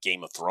something like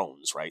Game of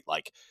Thrones, right?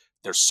 Like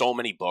there's so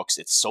many books.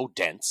 It's so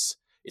dense.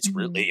 It's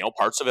really,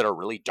 parts of it are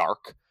really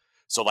dark.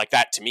 So like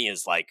that to me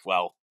is like,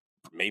 well,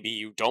 maybe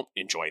you don't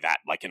enjoy that.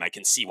 Like, and I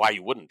can see why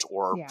you wouldn't.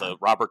 Or the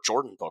Robert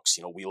Jordan books,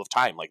 Wheel of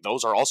Time, like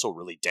those are also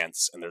really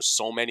dense, and there's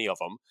so many of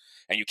them,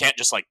 and you can't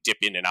just like dip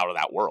in and out of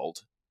that world.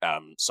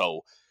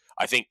 So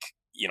I think,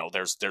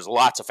 there's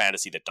lots of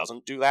fantasy that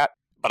doesn't do that,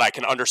 but I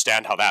can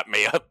understand how that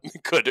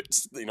could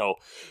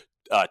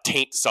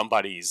taint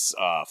somebody's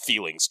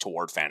feelings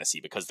toward fantasy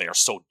because they are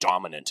so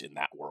dominant in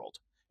that world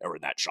or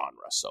in that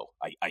genre. So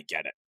I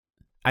get it.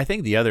 I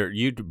think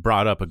you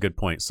brought up a good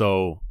point.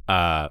 So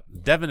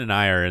Devin and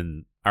I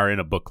are in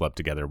a book club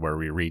together where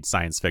we read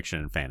science fiction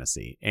and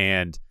fantasy.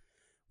 And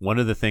one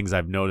of the things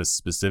I've noticed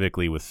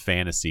specifically with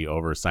fantasy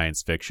over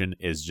science fiction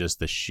is just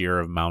the sheer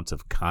amount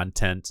of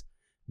content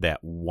that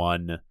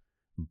one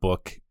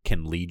book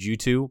can lead you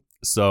to.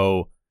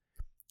 So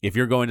if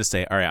you're going to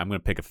say, all right, I'm going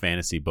to pick a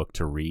fantasy book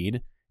to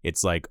read,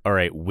 it's like, all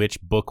right, which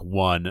book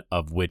one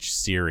of which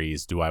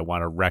series do I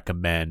want to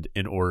recommend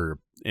in order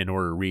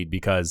to read?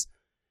 Because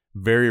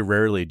very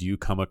rarely do you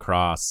come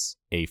across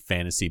a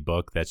fantasy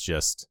book that's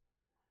just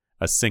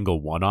a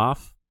single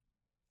one-off.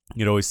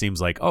 It always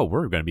seems like, oh,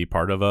 we're going to be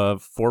part of a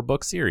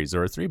 4-book series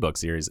or a 3-book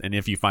series. And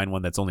if you find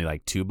one that's only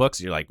like 2 books,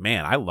 you're like,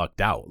 man, I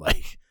lucked out.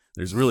 Like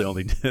there's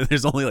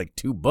only like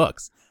 2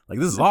 books. Like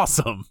this is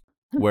awesome.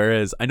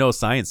 Whereas I know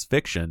science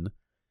fiction,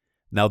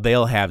 now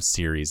they'll have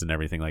series and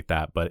everything like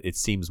that, but it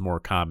seems more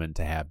common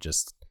to have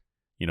just,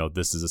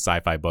 this is a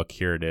sci-fi book.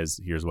 Here it is.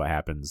 Here's what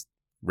happens.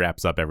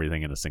 Wraps up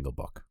everything in a single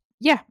book.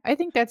 Yeah, I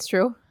think that's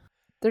true.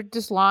 They're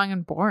just long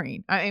and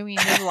boring. I mean,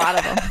 there's a lot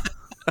of them.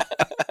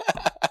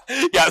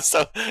 Yeah,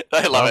 so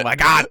I love it. Oh my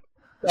God.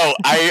 No,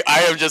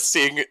 I am just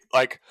seeing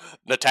like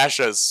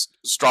Natasha's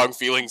strong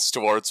feelings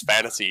towards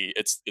fantasy.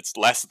 It's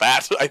less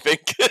that, I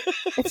think.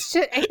 It's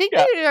just, I think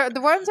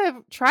the ones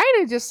I've tried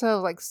are just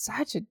so like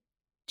such a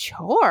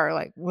chore.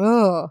 Like,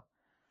 whoa,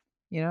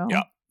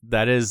 Yeah.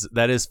 That is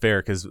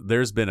fair, because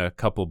there's been a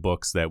couple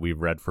books that we've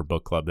read for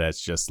book club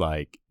that's just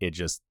like they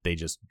just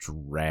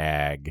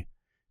drag,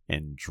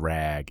 and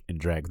drag and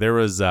drag. There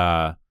was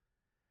The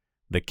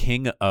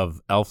King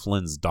of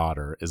Elfland's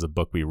Daughter is a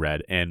book we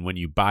read, and when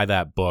you buy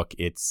that book,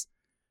 it's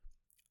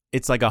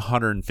like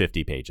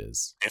 150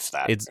 pages. If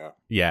that. It's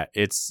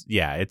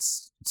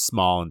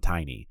small and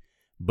tiny,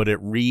 but it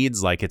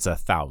reads like it's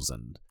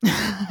 1,000.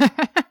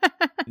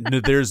 No,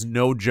 there's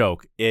no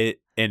joke. You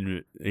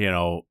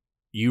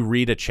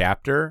read a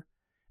chapter.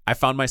 I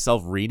found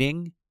myself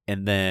reading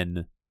and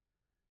then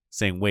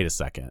saying, "Wait a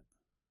second,"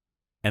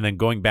 and then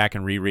going back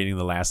and rereading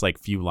the last like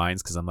few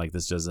lines because I'm like,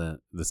 this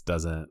doesn't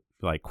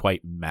like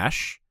quite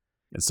mesh.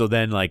 And so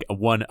then like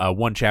one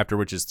chapter,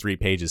 which is 3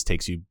 pages,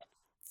 takes you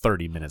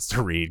 30 minutes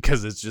to read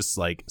because it's just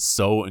like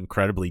so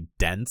incredibly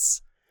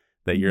dense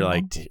that you're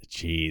like,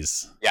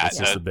 geez, it's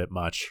just a bit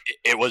much.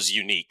 It was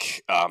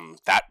unique.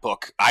 That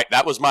book,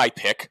 that was my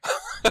pick.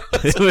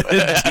 Indeed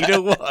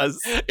it was.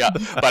 Yeah,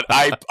 but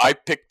I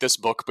picked this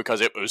book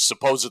because it was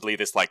supposedly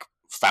this like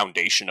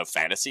foundation of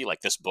fantasy.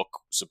 Like this book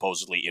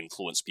supposedly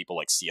influenced people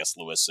like C.S.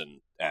 Lewis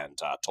and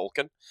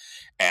Tolkien,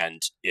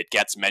 and it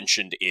gets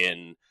mentioned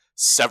in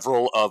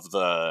several of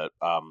the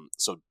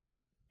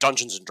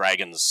Dungeons and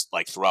Dragons,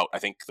 like throughout. I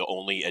think the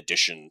only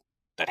edition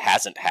that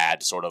hasn't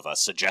had sort of a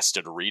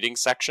suggested reading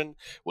section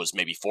was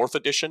maybe 4th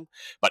edition,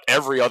 but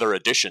every other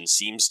edition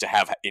seems to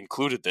have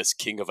included this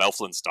King of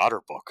Elfland's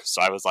Daughter book.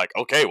 So I was like,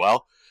 okay,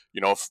 well,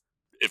 if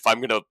I'm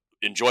going to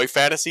enjoy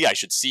fantasy, I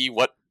should see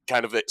what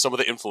kind of some of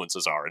the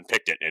influences are, and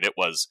picked it. And it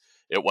was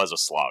a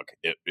slog.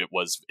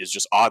 It's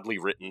just oddly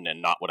written and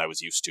not what I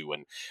was used to.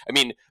 And I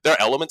mean, there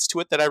are elements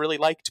to it that I really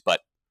liked, but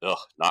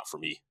not for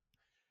me.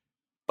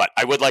 But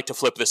I would like to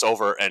flip this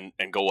over and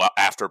go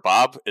after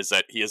Bob, is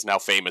that he is now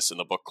famous in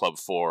the book club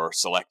for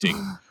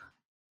selecting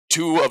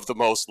 2 of the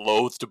most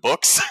loathed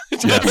books.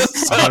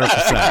 Yes,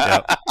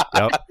 100%.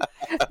 Yep.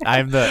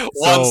 I'm the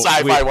one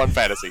sci-fi, one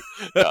fantasy.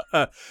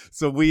 Yeah.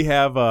 So we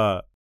have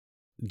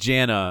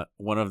Jana,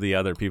 one of the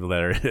other people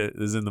that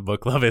is in the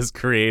book club, has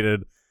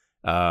created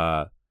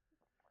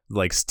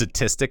like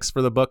statistics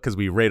for the book because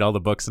we rate all the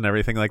books and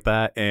everything like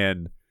that.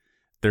 And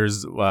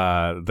there's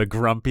the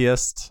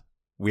grumpiest.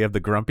 We have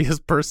the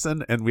grumpiest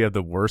person, and we have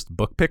the worst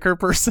book picker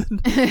person.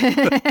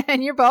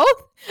 And you're both?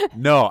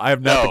 No, I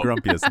am not the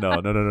grumpiest.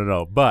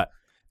 No. But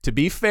to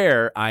be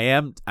fair, I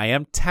am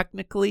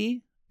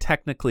technically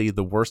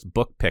the worst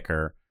book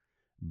picker,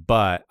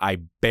 but I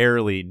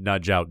barely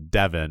nudge out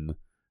Devin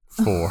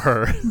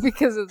for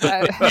because of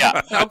that.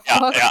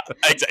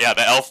 Yeah,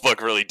 the elf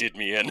book really did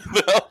me in.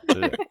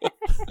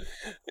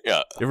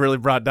 Yeah, it really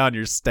brought down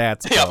your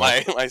stats.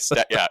 Yeah, my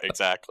stat. Yeah,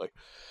 exactly.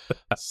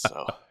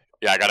 So.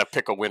 Yeah, I gotta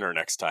pick a winner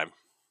next time.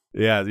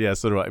 Yeah,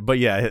 so do I. But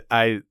yeah,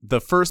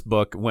 the first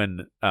book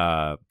when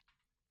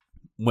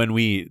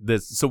we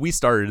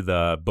started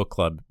the book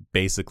club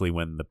basically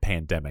when the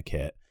pandemic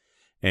hit,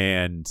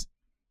 and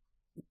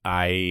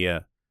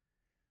I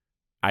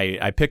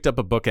picked up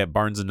a book at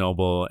Barnes and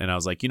Noble, and I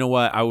was like, you know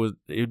what,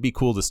 it would be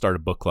cool to start a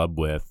book club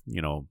with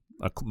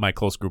my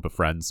close group of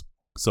friends.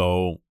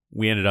 So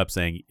we ended up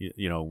saying,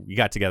 we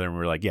got together and we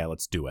were like, yeah,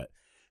 let's do it.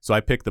 So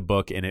I picked the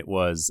book, and it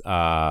was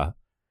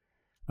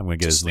I'm going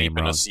to get his name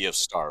wrong. To Sleep in a Sea of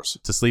Stars.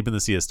 To Sleep in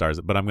the Sea of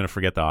Stars, but I'm going to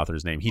forget the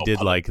author's name. He did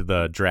like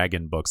the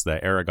dragon books,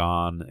 the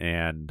Aragon,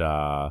 and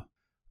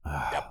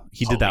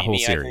he did that whole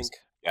series.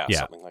 Yeah,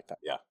 something like that.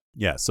 Yeah.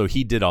 Yeah, so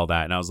he did all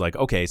that, and I was like,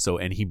 okay,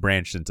 and he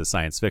branched into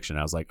science fiction.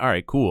 I was like, all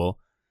right, cool.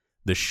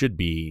 This should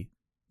be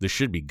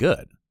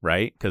good,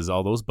 right? Because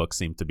all those books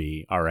seem to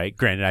be all right.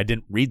 Granted, I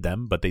didn't read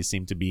them, but they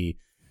seem to be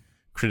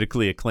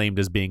critically acclaimed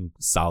as being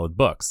solid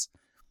books.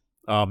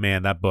 Oh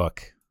man, that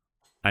book.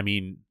 I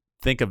mean,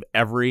 think of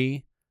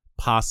every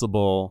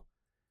possible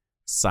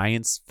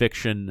science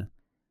fiction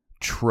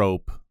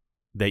trope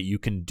that you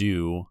can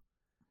do,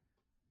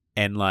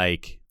 and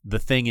like the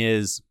thing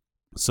is,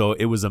 so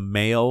it was a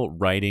male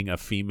writing a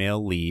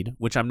female lead,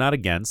 which I'm not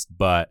against,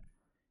 but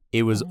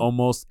it was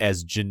almost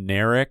as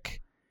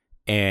generic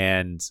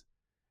and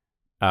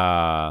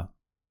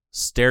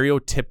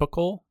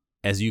stereotypical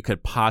as you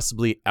could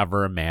possibly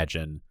ever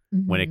imagine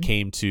when it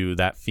came to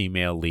that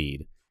female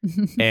lead.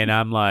 And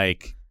I'm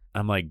like,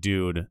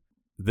 dude,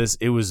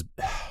 it was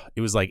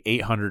like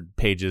 800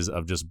 pages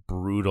of just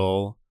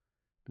brutal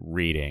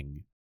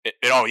reading.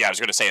 I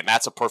was going to say, and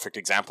that's a perfect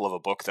example of a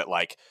book that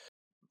like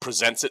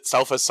presents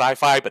itself as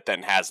sci-fi, but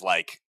then has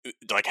like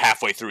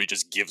halfway through, he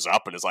just gives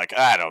up and is like,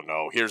 I don't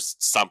know, here's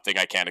something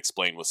I can't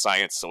explain with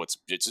science. So it's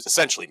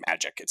essentially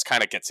magic. It's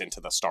kind of gets into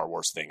the Star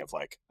Wars thing of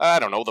like, I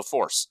don't know, the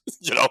Force,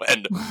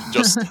 and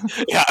just,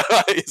 yeah.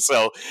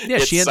 So yeah,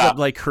 she ends up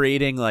like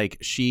creating like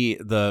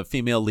the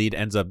female lead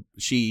ends up,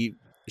 she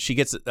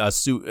gets a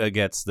suit,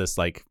 gets this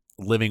like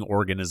living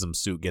organism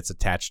suit gets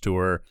attached to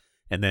her.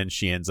 And then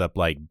she ends up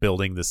like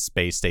building this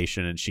space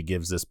station, and she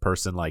gives this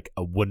person like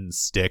a wooden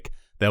stick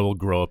that will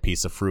grow a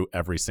piece of fruit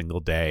every single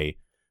day.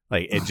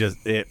 Like it just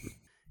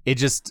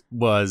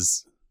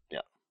was. Yeah.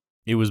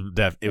 It was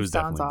definitely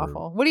sounds awful.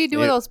 Brutal. What do you do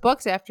with those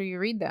books after you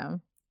read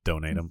them?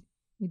 Donate them.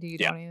 You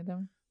donate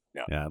them?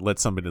 Yeah.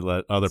 Let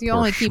other. So you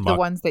only keep the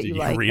ones that you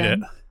like. Read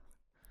then? it.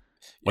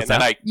 What's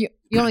that? You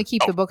only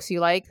keep the books you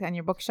like on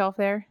your bookshelf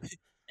there?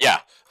 Yeah,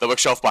 the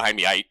bookshelf behind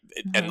me.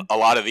 And a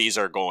lot of these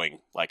are going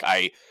like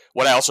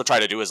what I also try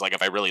to do is like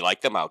if I really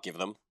like them, I'll give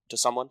them to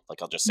someone.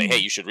 Like I'll just say, hey,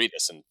 you should read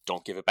this, and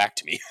don't give it back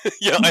to me.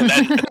 And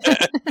then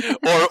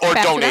or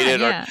donate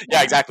it, or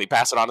exactly,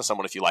 pass it on to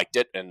someone if you liked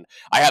it. And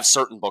I have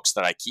certain books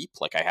that I keep.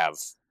 Like I have,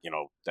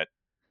 that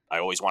I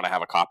always want to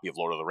have a copy of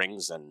Lord of the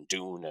Rings and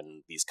Dune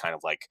and these kind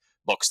of like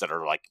books that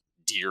are like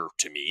dear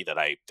to me that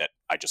I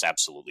just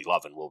absolutely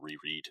love and will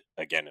reread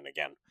again and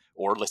again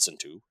or listen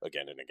to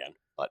again and again.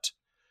 But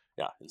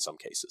yeah, in some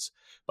cases.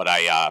 But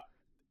I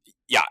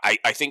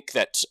think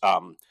that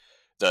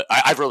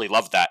I've really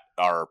loved that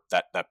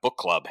that book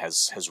club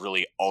has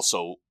really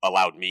also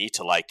allowed me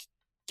to like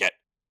get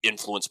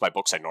influenced by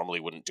books I normally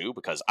wouldn't do,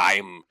 because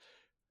I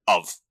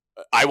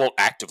won't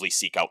actively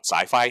seek out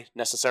sci-fi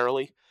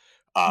necessarily.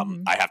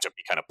 I have to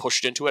be kind of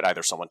pushed into it.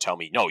 Either someone tell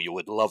me, no, you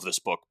would love this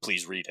book,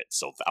 please read it.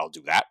 So I'll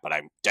do that. But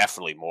I'm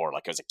definitely more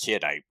like, as a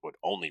kid, I would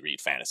only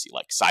read fantasy.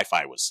 Like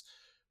sci-fi was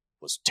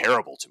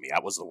terrible to me.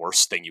 That was the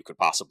worst thing you could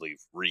possibly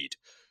read.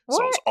 What?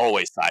 So it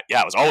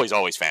was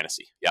always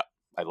fantasy. Yep.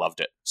 I loved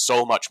it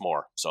so much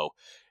more. So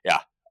yeah.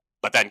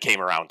 But then came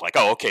around like,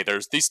 oh, okay,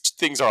 these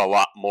things are a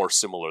lot more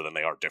similar than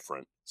they are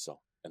different. So,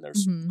 and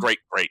there's great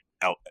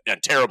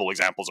and terrible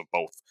examples of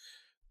both.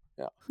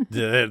 Yeah.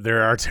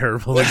 There are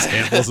terrible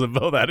examples of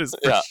both. That is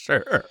for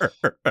sure.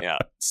 Yeah.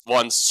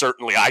 One,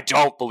 certainly, I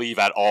don't believe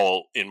at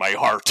all in my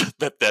heart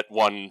that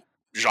one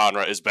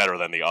genre is better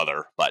than the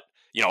other. But,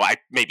 I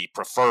maybe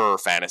prefer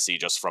fantasy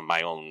just from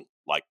my own,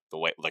 like, the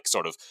way, like,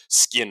 sort of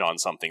skin on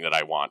something that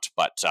I want.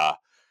 But,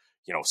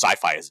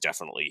 sci-fi has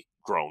definitely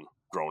grown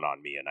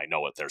on me. And I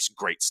know that there's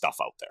great stuff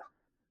out there.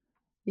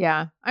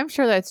 Yeah. I'm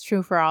sure that's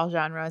true for all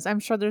genres.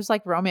 I'm sure there's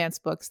like romance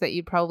books that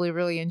you'd probably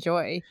really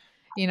enjoy,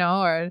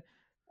 or...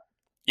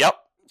 Yep,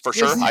 for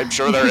sure. I'm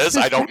sure there is.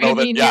 I don't know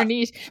that. Yeah, your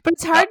niche, but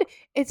it's hard.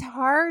 It's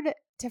hard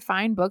to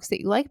find books that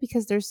you like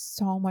because there's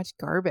so much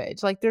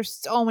garbage. Like there's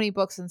so many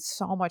books and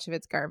so much of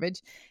it's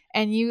garbage,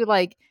 and you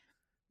like,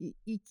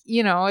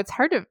 it's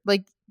hard to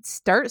like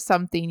start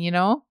something.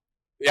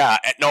 Yeah,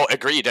 no,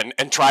 agreed. And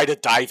try to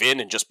dive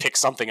in and just pick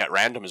something at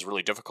random is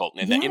really difficult.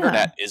 And the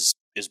internet is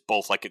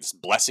both like it's a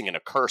blessing and a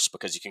curse,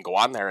 because you can go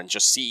on there and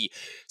just see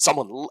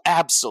someone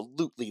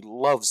absolutely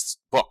loves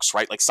books,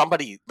 right? Like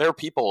there are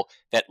people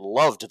that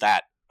loved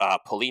that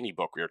Polini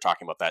book we were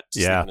talking about, that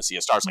Sleep in the Sea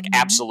of Stars, like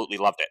absolutely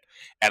loved it.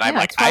 And I'm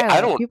like, I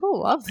don't,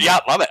 people love that. Yeah,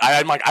 love it.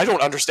 I'm like, I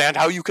don't understand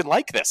how you can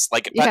like this.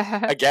 Like,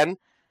 again,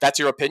 that's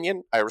your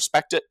opinion. I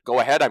respect it. Go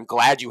ahead. I'm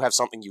glad you have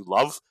something you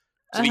love.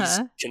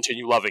 Please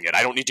continue loving it.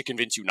 I don't need to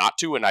convince you not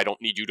to, and I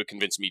don't need you to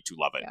convince me to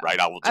love it, right?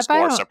 I will just go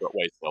our separate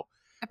ways. So,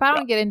 if I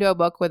don't get into a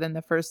book within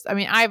the first,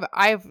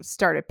 I've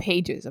started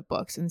pages of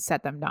books and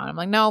set them down. I'm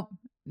like, nope.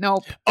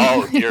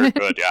 Oh, you're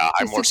good. Yeah,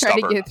 I'm more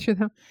stubborn. To get through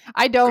them.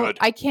 I don't. Good.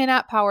 I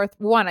cannot power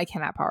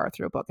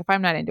through a book. If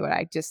I'm not into it,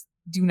 I just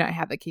do not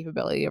have the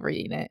capability of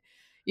reading it.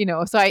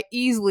 So I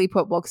easily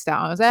put books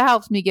down. So that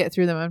helps me get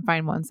through them and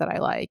find ones that I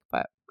like.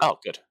 But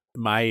good.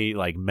 My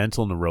like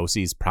mental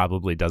neuroses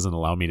probably doesn't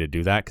allow me to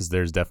do that, because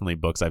there's definitely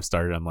books I've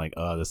started. I'm like,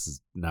 oh, this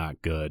is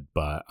not good,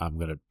 but I'm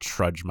gonna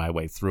trudge my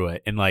way through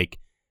it. And like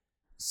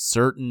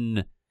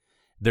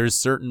there's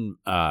certain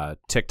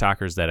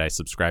TikTokers that I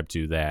subscribe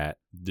to that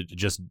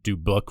just do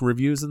book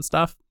reviews and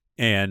stuff.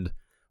 And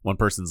one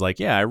person's like,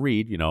 yeah, I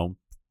read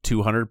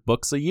 200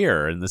 books a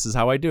year, and this is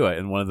how I do it.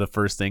 And one of the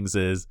first things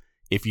is,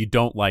 if you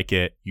don't like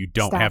it, you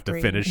don't have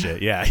to finish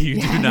it. Yeah, you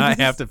do not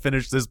have to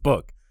finish this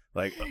book.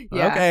 Like,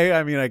 okay,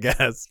 I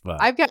guess.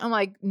 But I've gotten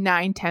like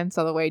 9/10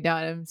 of the way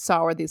done and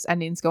saw where this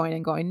ending's going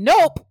and going,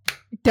 nope,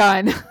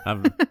 done.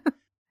 I'm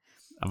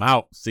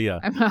out. See ya.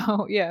 I'm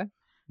out. Yeah.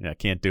 Yeah,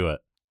 can't do it.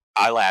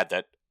 I'll add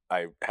that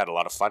I had a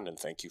lot of fun, and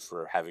thank you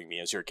for having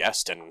me as your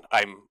guest. And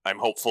I'm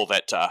hopeful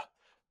that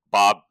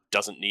Bob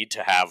doesn't need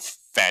to have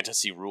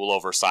fantasy rule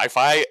over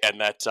sci-fi,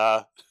 and that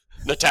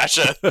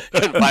Natasha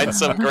can find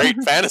some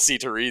great fantasy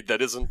to read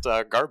that isn't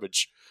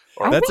garbage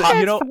or that's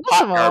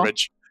hot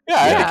garbage. Yeah,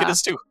 I think it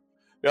is too.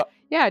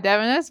 Yeah,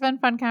 Devin, that's been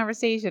fun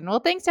conversation.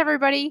 Well, thanks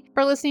everybody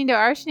for listening to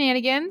our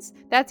shenanigans.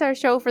 That's our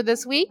show for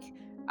this week.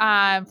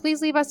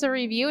 Please leave us a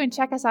review and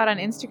check us out on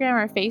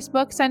Instagram or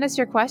Facebook. Send us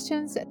your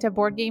questions to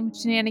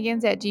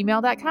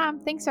boardgameshenanigans@gmail.com.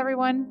 Thanks,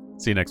 everyone.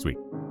 See you next week.